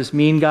God is this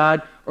mean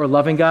God or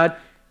loving God,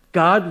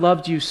 God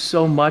loved you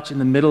so much in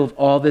the middle of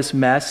all this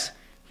mess,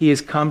 He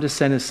has come to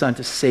send His Son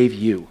to save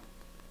you.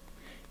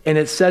 And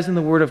it says in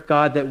the Word of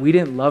God that we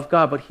didn't love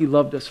God, but He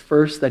loved us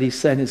first, that He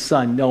sent His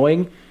Son,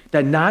 knowing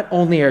that not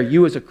only are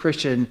you as a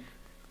Christian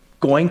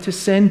going to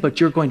sin, but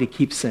you're going to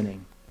keep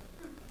sinning.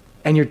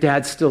 And your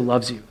dad still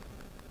loves you.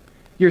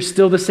 You're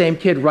still the same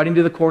kid running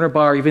to the corner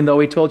bar, even though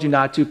he told you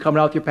not to, coming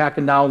out with your pack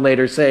and now and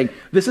later saying,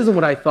 this isn't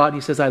what I thought. And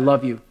He says, I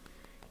love you.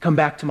 Come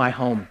back to my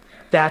home.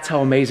 That's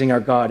how amazing our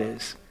God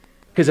is.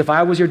 Because if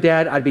I was your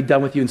dad, I'd be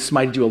done with you and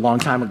smited you a long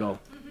time ago.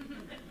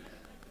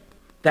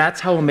 That's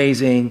how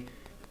amazing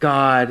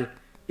God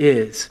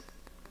is.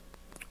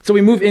 So we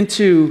move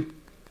into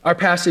our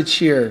passage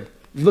here.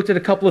 We've looked at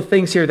a couple of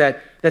things here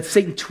that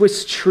Satan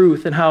twists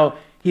truth and how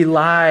he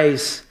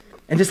lies.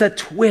 And just that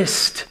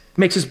twist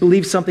makes us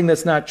believe something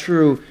that's not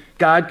true.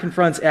 God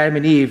confronts Adam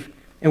and Eve,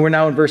 and we're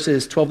now in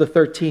verses 12 to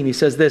 13. He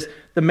says this,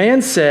 the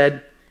man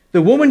said,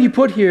 the woman you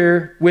put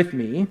here with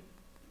me,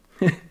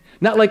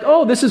 not like,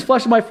 oh, this is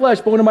flesh of my flesh,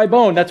 bone of my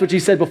bone. That's what she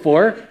said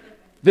before.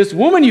 This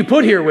woman you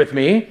put here with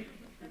me.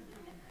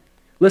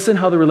 Listen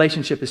how the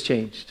relationship has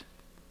changed.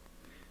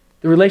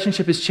 The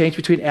relationship has changed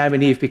between Adam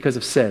and Eve because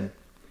of sin.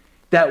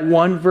 That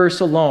one verse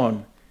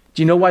alone.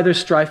 Do you know why there's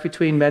strife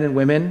between men and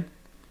women?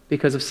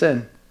 Because of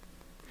sin.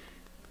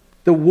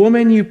 The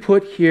woman you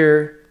put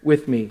here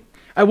with me.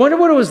 I wonder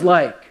what it was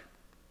like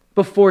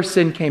before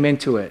sin came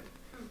into it.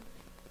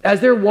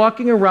 As they're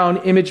walking around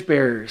image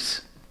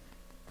bearers,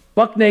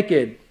 buck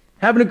naked,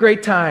 having a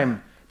great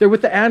time. They're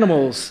with the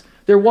animals.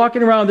 They're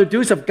walking around. They're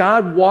doing stuff.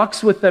 God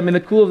walks with them in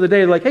the cool of the day.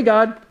 They're like, hey,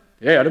 God.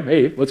 Hey, Adam.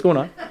 Hey, what's going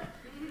on?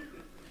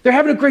 They're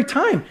having a great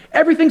time.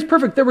 Everything's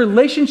perfect. Their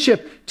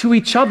relationship to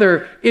each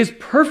other is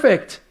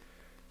perfect.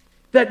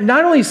 That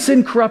not only is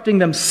sin corrupting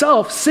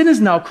themselves, sin is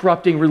now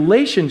corrupting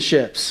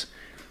relationships.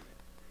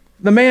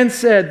 The man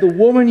said, the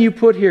woman you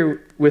put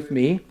here with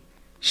me,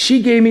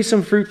 she gave me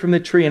some fruit from the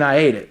tree and I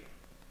ate it.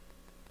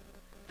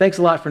 Thanks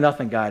a lot for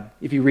nothing, God.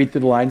 If you read through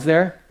the lines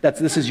there,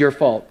 this is your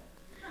fault.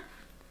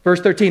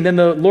 Verse 13, then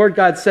the Lord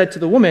God said to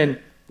the woman,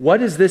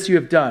 what is this you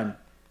have done?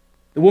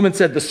 The woman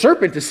said, the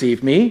serpent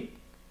deceived me,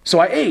 so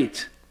I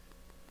ate.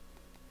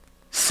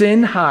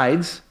 Sin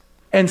hides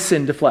and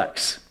sin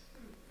deflects.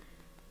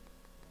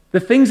 The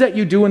things that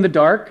you do in the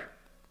dark,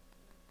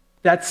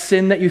 that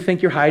sin that you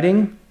think you're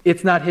hiding,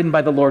 it's not hidden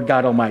by the Lord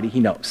God Almighty. He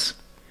knows.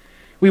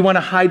 We want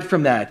to hide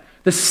from that.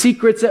 The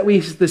secrets that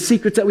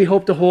we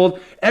hope to hold,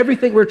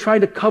 everything we're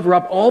trying to cover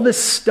up, all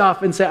this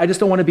stuff and say, I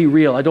just don't want to be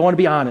real. I don't want to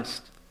be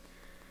honest.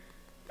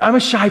 I'm a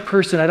shy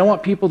person. I don't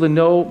want people to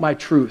know my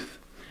truth.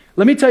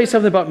 Let me tell you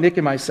something about Nick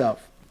and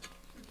myself.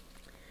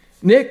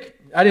 Nick,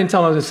 I didn't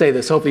tell him I was going to say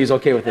this. Hopefully he's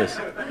okay with this.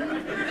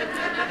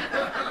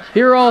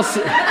 Here are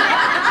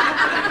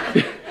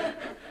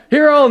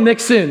all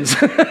Nick's sins.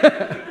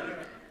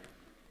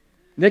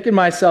 Nick and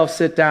myself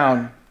sit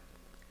down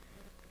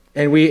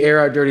and we air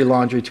our dirty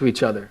laundry to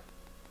each other.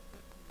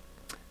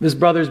 This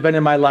brother's been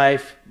in my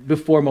life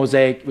before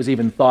Mosaic was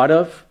even thought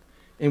of,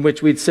 in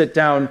which we'd sit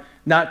down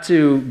not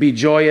to be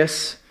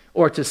joyous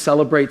or to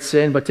celebrate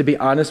sin, but to be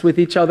honest with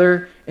each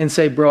other and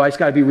say, bro, I just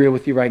got to be real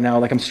with you right now,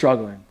 like I'm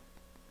struggling.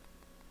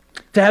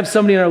 To have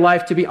somebody in our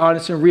life to be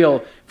honest and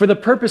real for the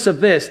purpose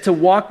of this, to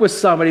walk with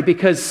somebody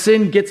because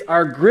sin gets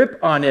our grip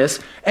on us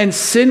and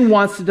sin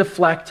wants to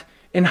deflect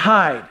and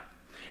hide.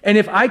 And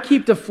if I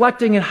keep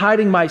deflecting and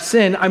hiding my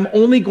sin, I'm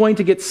only going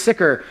to get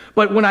sicker.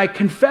 But when I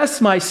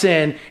confess my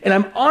sin and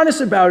I'm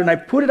honest about it and I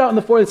put it out on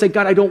the floor and say,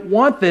 God, I don't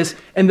want this.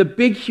 And the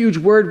big, huge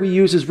word we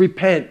use is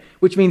repent,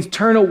 which means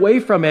turn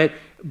away from it.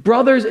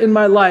 Brothers in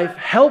my life,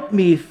 help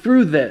me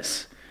through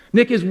this.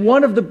 Nick is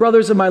one of the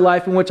brothers in my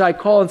life in which I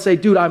call and say,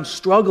 dude, I'm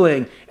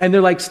struggling. And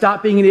they're like,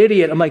 stop being an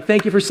idiot. I'm like,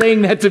 thank you for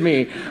saying that to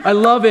me. I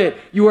love it.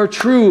 You are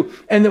true.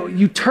 And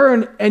you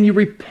turn and you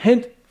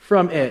repent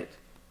from it.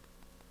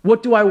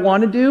 What do I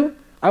want to do?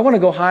 I want to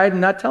go hide and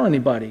not tell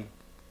anybody.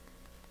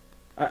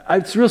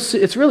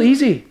 It's real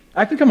easy.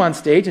 I can come on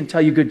stage and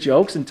tell you good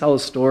jokes and tell a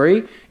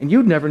story, and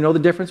you'd never know the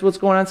difference what's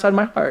going on inside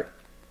my heart.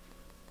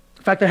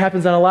 In fact, that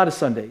happens on a lot of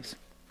Sundays,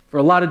 for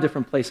a lot of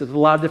different places, with a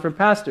lot of different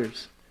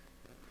pastors.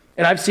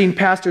 And I've seen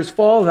pastors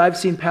fall, and I've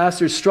seen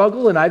pastors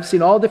struggle, and I've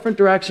seen all different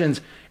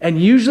directions.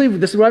 And usually,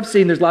 this is what I've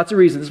seen. There's lots of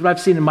reasons. This is what I've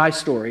seen in my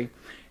story.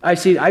 I've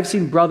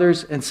seen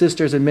brothers and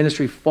sisters in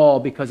ministry fall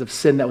because of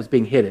sin that was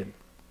being hidden.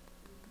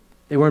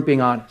 They weren't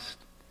being honest.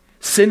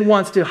 Sin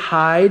wants to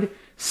hide.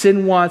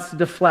 Sin wants to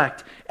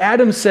deflect.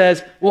 Adam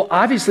says, well,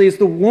 obviously it's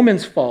the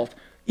woman's fault.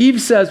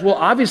 Eve says, well,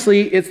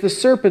 obviously it's the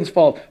serpent's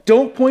fault.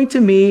 Don't point to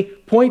me,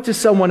 point to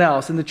someone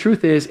else. And the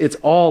truth is, it's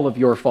all of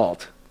your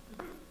fault.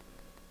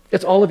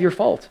 It's all of your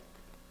fault.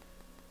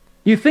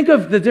 You think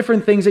of the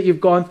different things that you've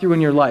gone through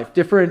in your life,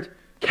 different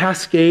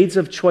cascades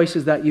of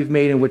choices that you've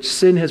made in which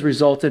sin has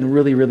resulted in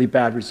really, really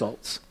bad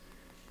results.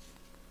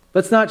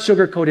 Let's not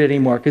sugarcoat it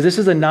anymore, because this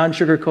is a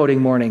non-sugarcoating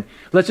morning.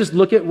 Let's just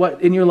look at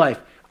what in your life.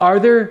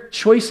 Are there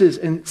choices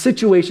and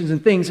situations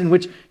and things in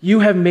which you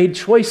have made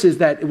choices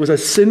that it was a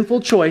sinful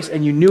choice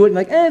and you knew it and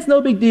like, it's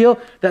no big deal,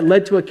 that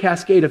led to a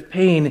cascade of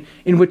pain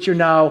in which you're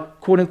now,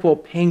 quote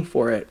unquote, paying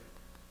for it?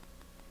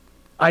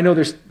 I know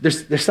there's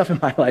stuff in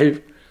my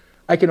life,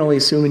 I can only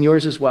assume in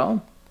yours as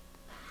well.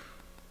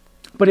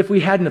 But if we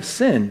hadn't have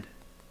sinned,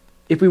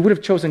 if we would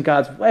have chosen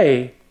God's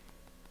way,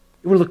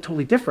 it would have looked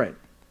totally different.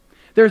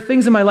 There are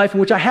things in my life in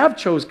which I have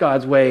chose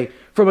God's way.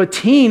 From a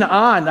teen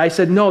on, I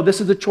said, no,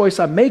 this is the choice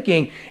I'm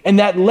making. And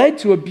that led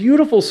to a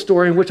beautiful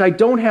story in which I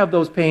don't have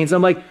those pains.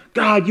 I'm like,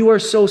 God, you are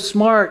so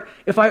smart.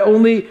 If I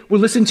only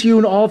would listen to you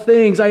in all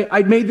things,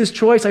 I made this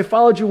choice. I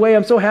followed your way.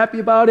 I'm so happy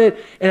about it.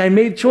 And I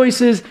made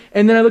choices.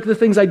 And then I look at the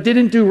things I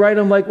didn't do right.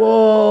 I'm like,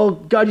 well,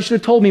 God, you should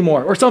have told me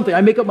more or something.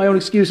 I make up my own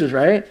excuses,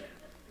 right?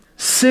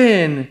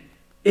 Sin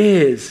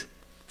is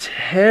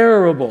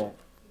terrible.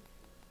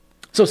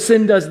 So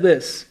sin does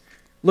this.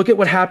 Look at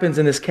what happens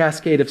in this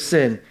cascade of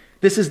sin.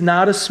 This is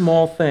not a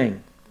small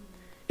thing.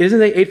 It isn't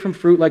they ate from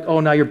fruit like, oh,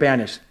 now you're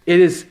banished. It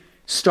is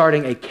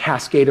starting a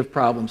cascade of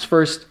problems.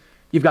 First,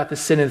 you've got the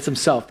sin in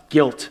itself,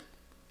 guilt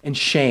and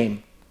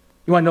shame.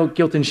 You want to know what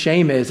guilt and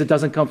shame is? It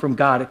doesn't come from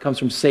God. It comes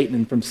from Satan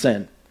and from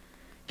sin.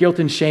 Guilt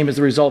and shame is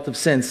the result of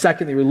sin.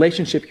 Second, the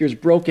relationship here is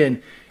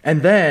broken.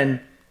 And then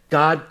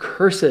God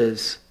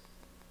curses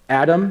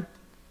Adam,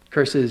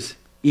 curses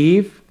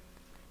Eve,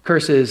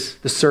 curses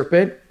the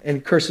serpent,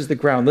 and curses the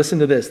ground. Listen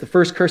to this. The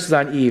first curse is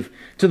on Eve.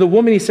 To the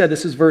woman he said,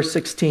 this is verse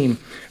 16,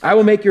 I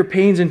will make your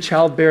pains in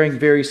childbearing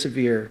very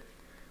severe.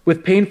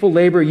 With painful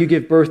labor you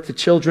give birth to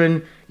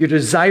children. Your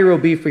desire will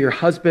be for your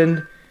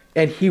husband,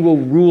 and he will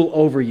rule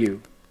over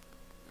you.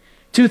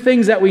 Two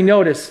things that we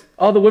notice.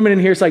 All the women in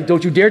here, it's like,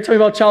 don't you dare tell me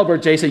about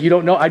childbirth, Jason. You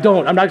don't know. I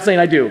don't. I'm not saying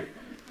I do.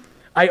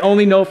 I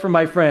only know from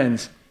my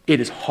friends, it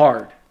is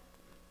hard.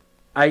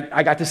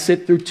 I got to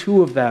sit through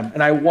two of them,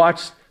 and I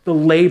watched the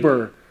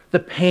labor, the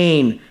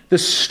pain, the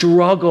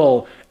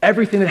struggle,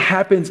 everything that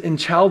happens in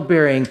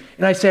childbearing.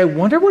 And I say, I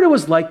wonder what it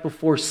was like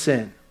before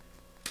sin.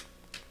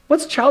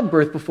 What's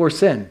childbirth before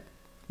sin?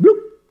 Bloop.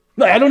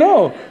 I don't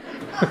know.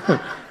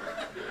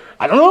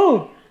 I don't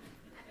know.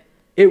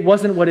 It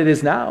wasn't what it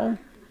is now.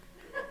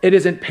 It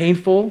isn't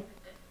painful.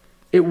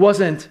 It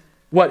wasn't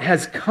what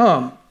has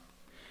come.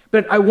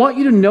 But I want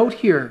you to note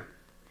here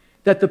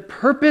that the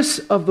purpose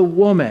of the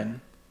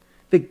woman,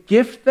 the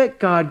gift that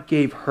God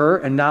gave her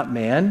and not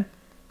man,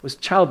 was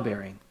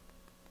childbearing.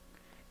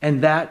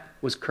 And that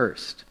was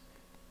cursed.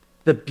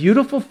 The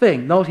beautiful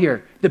thing, note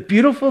here, the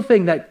beautiful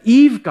thing that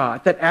Eve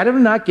got, that Adam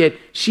did not get,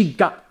 she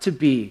got to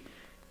be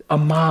a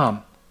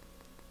mom.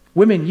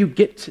 Women, you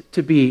get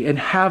to be and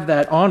have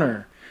that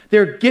honor.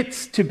 There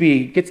gets to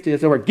be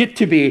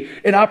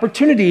an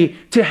opportunity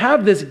to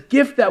have this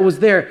gift that was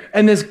there.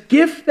 And this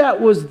gift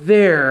that was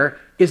there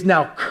is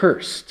now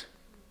cursed.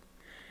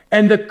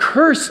 And the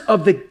curse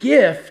of the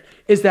gift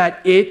is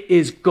that it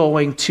is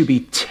going to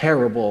be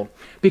terrible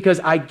because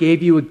I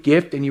gave you a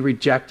gift and you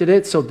rejected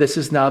it, so this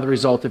is now the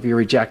result of your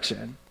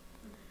rejection.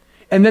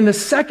 And then the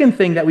second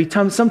thing that we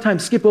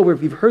sometimes skip over,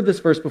 if you've heard this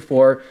verse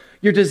before,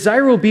 your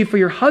desire will be for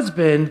your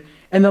husband,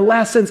 and the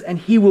last sentence, and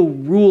he will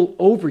rule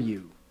over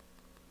you.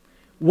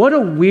 What a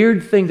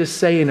weird thing to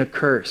say in a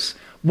curse.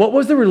 What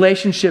was the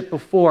relationship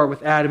before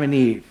with Adam and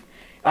Eve?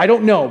 I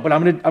don't know, but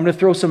I'm gonna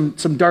throw some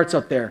darts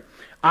up there.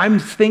 I'm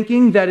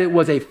thinking that it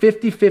was a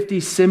 50-50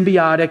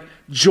 symbiotic,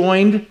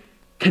 joined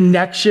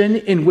connection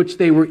in which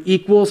they were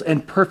equals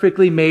and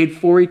perfectly made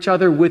for each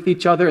other, with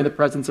each other in the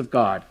presence of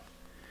God.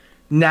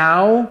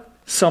 Now,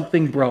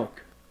 something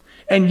broke.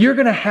 And you're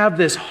going to have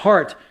this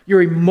heart,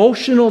 your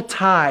emotional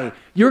tie.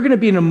 You're going to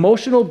be an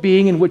emotional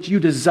being in which you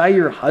desire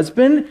your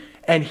husband,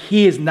 and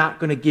he is not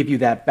going to give you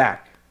that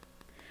back.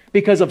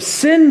 Because of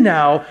sin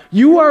now,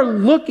 you are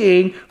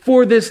looking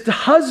for this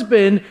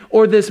husband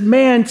or this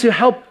man to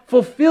help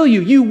fulfill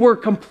you. You were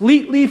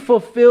completely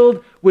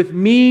fulfilled with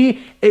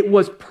me. It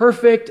was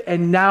perfect,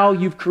 and now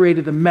you've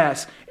created a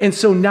mess. And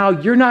so now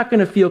you're not going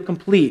to feel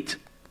complete.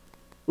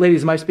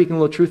 Ladies, am I speaking a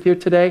little truth here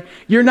today?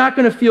 You're not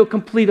going to feel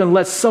complete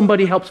unless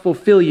somebody helps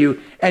fulfill you,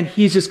 and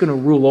he's just going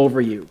to rule over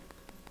you.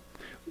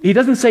 He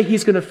doesn't say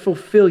he's going to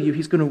fulfill you.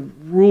 He's going to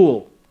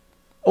rule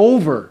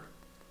over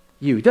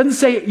you. He doesn't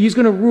say he's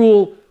going to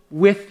rule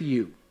with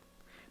you.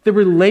 The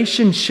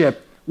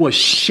relationship was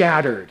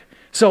shattered.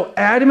 So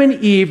Adam and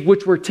Eve,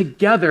 which were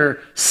together,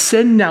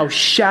 sin now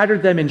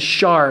shattered them in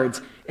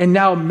shards. And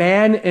now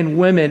man and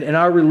women in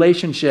our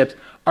relationships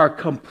are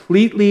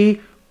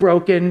completely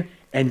broken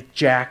and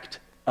jacked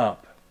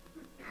up.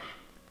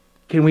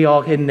 Can we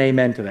all hit an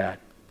amen to that?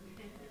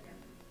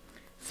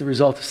 It's the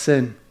result of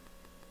sin.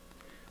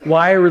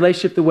 Why a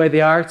relationship the way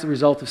they are? It's the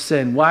result of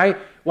sin. Why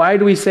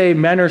do we say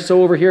men are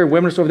so over here,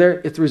 women are so over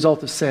there? It's the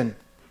result of sin.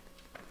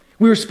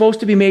 We were supposed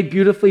to be made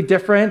beautifully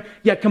different,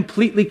 yet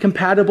completely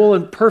compatible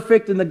and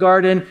perfect in the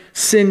garden.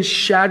 Sin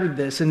shattered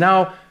this. And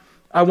now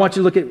I want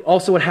you to look at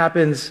also what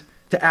happens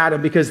to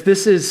Adam, because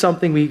this is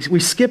something we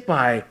skip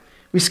by.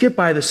 We skip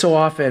by this so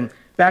often.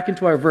 Back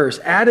into our verse.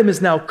 Adam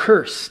is now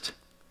cursed,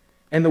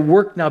 and the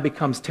work now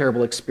becomes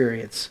terrible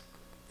experience.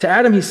 To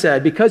Adam he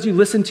said, because you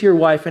listened to your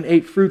wife and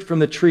ate fruit from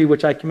the tree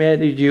which I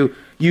commanded you,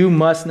 you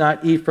must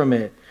not eat from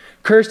it.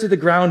 Cursed is the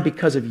ground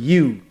because of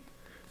you.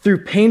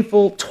 Through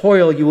painful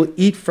toil you will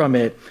eat from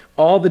it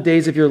all the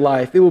days of your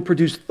life. It will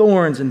produce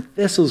thorns and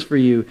thistles for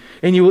you,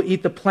 and you will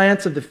eat the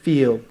plants of the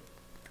field.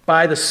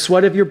 By the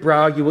sweat of your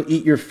brow you will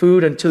eat your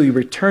food until you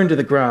return to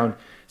the ground,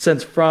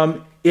 since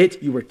from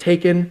it you were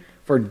taken,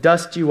 for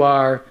dust you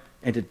are,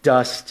 and to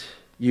dust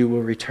you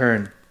will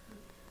return.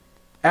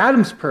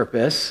 Adam's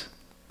purpose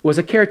was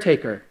a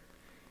caretaker.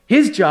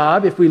 His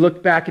job, if we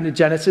look back into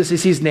Genesis,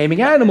 is he's naming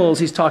animals.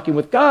 He's talking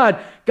with God.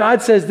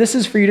 God says, this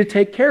is for you to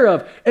take care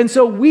of. And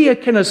so we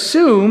can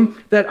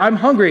assume that I'm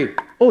hungry.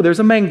 Oh, there's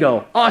a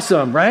mango.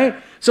 Awesome, right?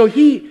 So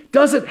he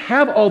doesn't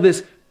have all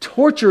this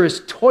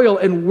torturous toil,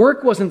 and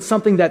work wasn't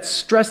something that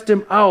stressed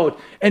him out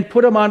and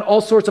put him on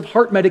all sorts of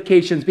heart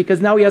medications because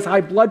now he has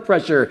high blood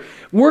pressure.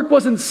 Work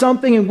wasn't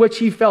something in which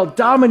he felt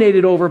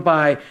dominated over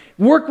by.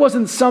 Work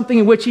wasn't something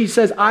in which he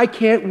says, I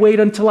can't wait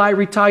until I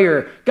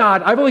retire.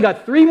 God, I've only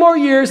got 3 more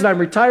years and I'm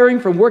retiring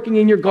from working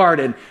in your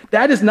garden.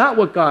 That is not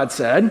what God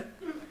said.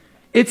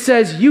 It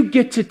says, you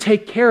get to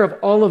take care of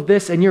all of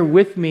this and you're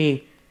with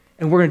me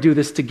and we're going to do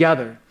this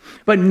together.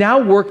 But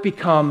now work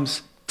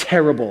becomes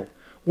terrible.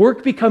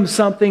 Work becomes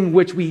something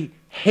which we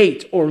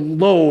hate or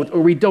loathe or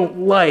we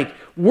don't like.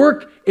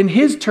 Work, in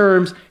his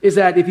terms, is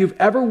that if you've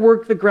ever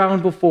worked the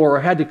ground before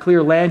or had to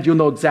clear land, you'll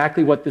know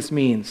exactly what this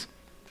means.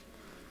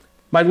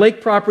 My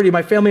lake property,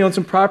 my family owns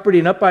some property,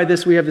 and up by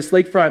this we have this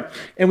lakefront,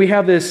 and we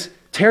have this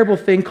terrible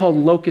thing called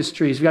locust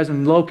trees. You guys know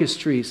locust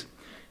trees.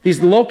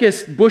 These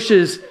locust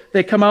bushes,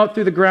 they come out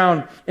through the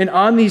ground, and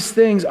on these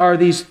things are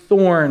these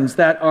thorns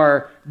that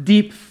are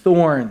deep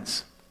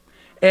thorns.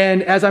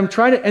 And as I'm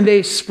trying to, and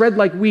they spread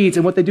like weeds,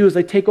 and what they do is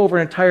they take over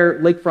an entire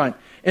lakefront.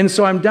 And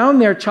so I'm down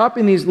there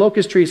chopping these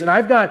locust trees, and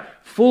I've got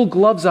full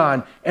gloves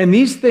on, and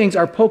these things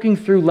are poking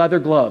through leather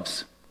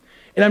gloves.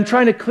 And I'm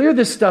trying to clear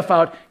this stuff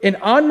out, and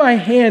on my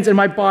hands and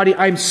my body,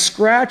 I'm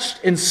scratched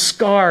and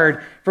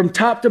scarred from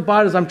top to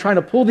bottom as I'm trying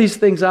to pull these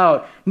things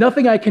out.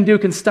 Nothing I can do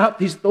can stop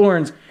these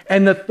thorns,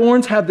 and the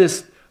thorns have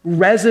this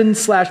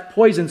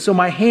resin/poison, so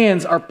my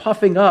hands are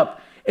puffing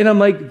up, and I'm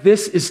like,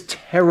 this is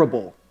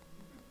terrible.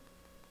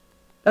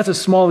 That's a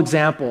small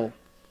example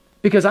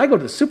because I go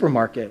to the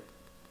supermarket.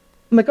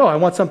 I'm like, oh, I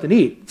want something to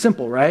eat.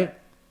 Simple, right?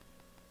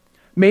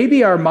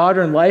 Maybe our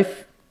modern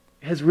life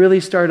has really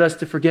started us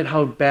to forget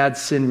how bad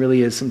sin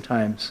really is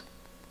sometimes.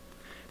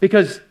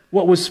 Because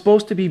what was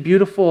supposed to be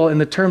beautiful in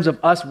the terms of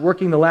us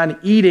working the land,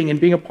 eating and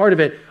being a part of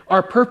it,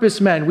 our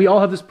purpose men, we all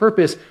have this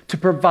purpose to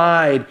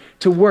provide,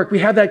 to work. We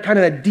have that kind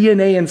of that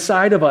DNA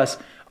inside of us.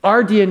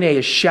 Our DNA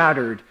is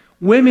shattered.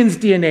 Women's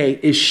DNA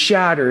is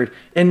shattered.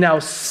 And now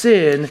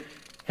sin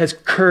has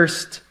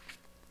cursed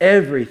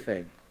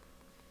everything.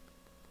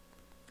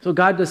 So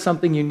God does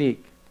something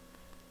unique.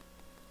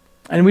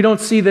 And we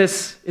don't see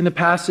this in the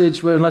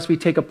passage unless we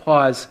take a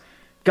pause.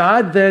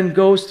 God then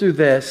goes through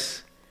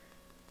this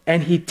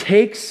and he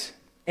takes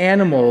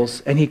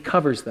animals and he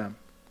covers them.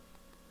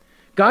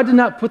 God did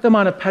not put them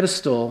on a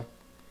pedestal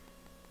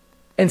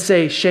and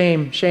say,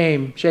 shame,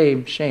 shame,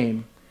 shame,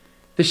 shame.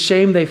 The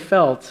shame they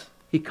felt,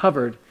 he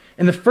covered.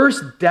 And the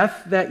first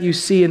death that you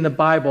see in the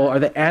Bible are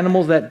the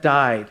animals that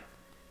died,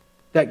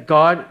 that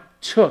God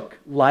took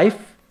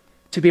life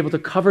to be able to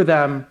cover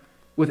them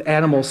with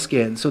animal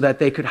skin so that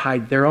they could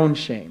hide their own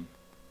shame.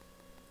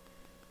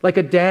 Like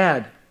a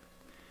dad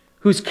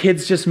whose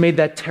kids just made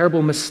that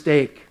terrible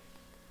mistake.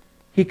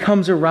 He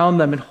comes around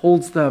them and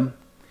holds them,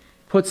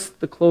 puts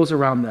the clothes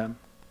around them.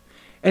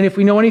 And if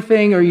we know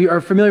anything or you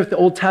are familiar with the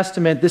Old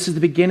Testament, this is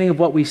the beginning of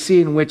what we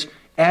see in which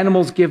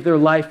animals give their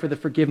life for the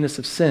forgiveness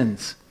of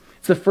sins.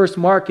 It's the first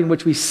mark in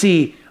which we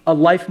see a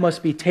life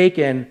must be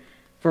taken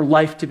for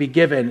life to be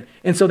given.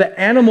 And so the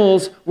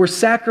animals were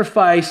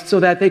sacrificed so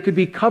that they could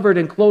be covered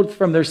and clothed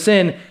from their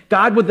sin.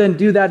 God would then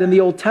do that in the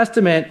Old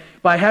Testament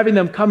by having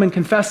them come and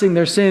confessing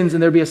their sins,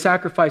 and there'd be a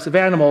sacrifice of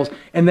animals.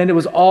 And then it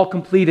was all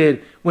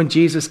completed when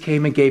Jesus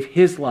came and gave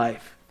his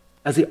life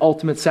as the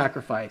ultimate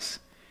sacrifice,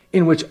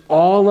 in which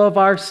all of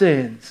our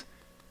sins,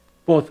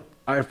 both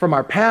from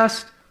our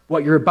past,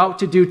 what you're about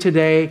to do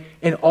today,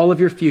 and all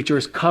of your future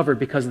is covered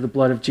because of the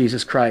blood of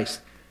Jesus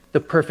Christ, the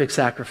perfect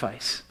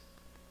sacrifice.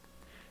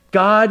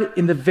 God,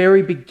 in the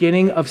very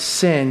beginning of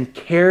sin,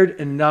 cared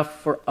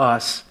enough for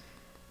us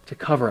to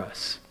cover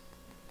us.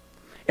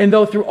 And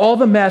though through all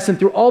the mess and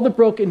through all the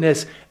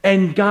brokenness,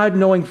 and God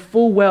knowing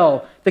full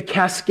well the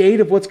cascade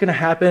of what's going to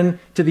happen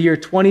to the year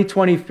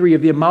 2023,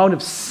 of the amount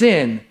of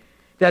sin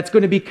that's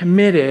going to be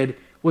committed,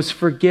 was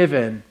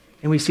forgiven.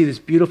 And we see this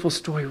beautiful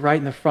story right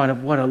in the front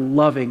of what a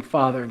loving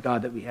Father and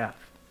God that we have.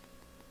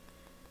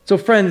 So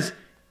friends,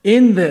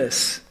 in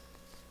this,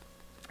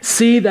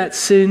 see that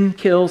sin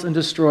kills and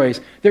destroys.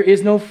 There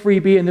is no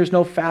freebie and there's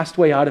no fast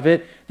way out of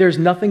it. There's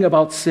nothing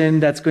about sin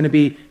that's going to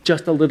be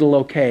just a little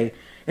okay.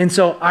 And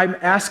so I'm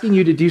asking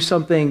you to do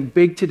something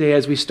big today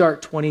as we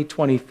start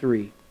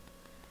 2023.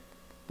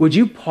 Would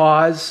you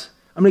pause?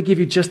 I'm going to give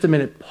you just a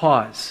minute.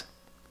 Pause.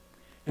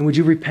 And would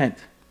you repent?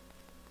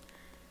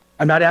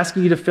 I'm not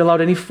asking you to fill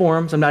out any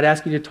forms. I'm not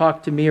asking you to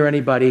talk to me or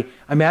anybody.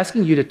 I'm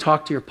asking you to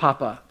talk to your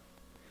Papa.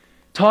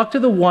 Talk to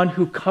the one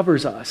who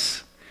covers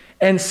us.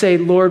 And say,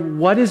 Lord,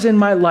 what is in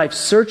my life?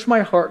 Search my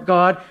heart,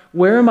 God.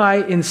 Where am I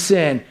in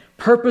sin?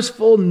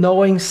 Purposeful,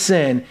 knowing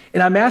sin.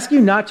 And I'm asking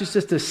you not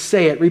just to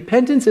say it.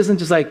 Repentance isn't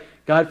just like,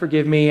 God,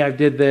 forgive me, I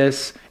did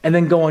this, and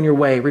then go on your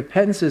way.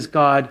 Repentance is,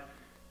 God,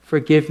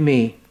 forgive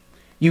me.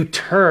 You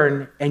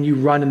turn and you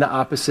run in the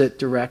opposite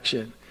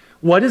direction.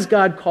 What is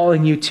God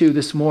calling you to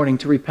this morning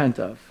to repent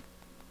of?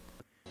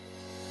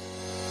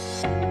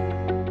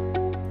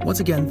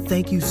 Once again,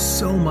 thank you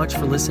so much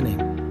for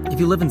listening. If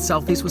you live in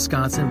Southeast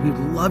Wisconsin, we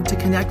would love to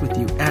connect with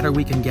you at our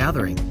weekend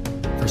gathering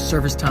for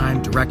service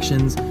time,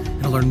 directions,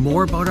 and to learn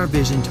more about our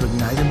vision to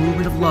ignite a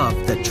movement of love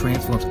that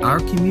transforms our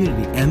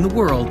community and the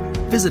world.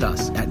 Visit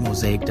us at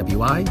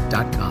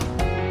mosaicwi.com.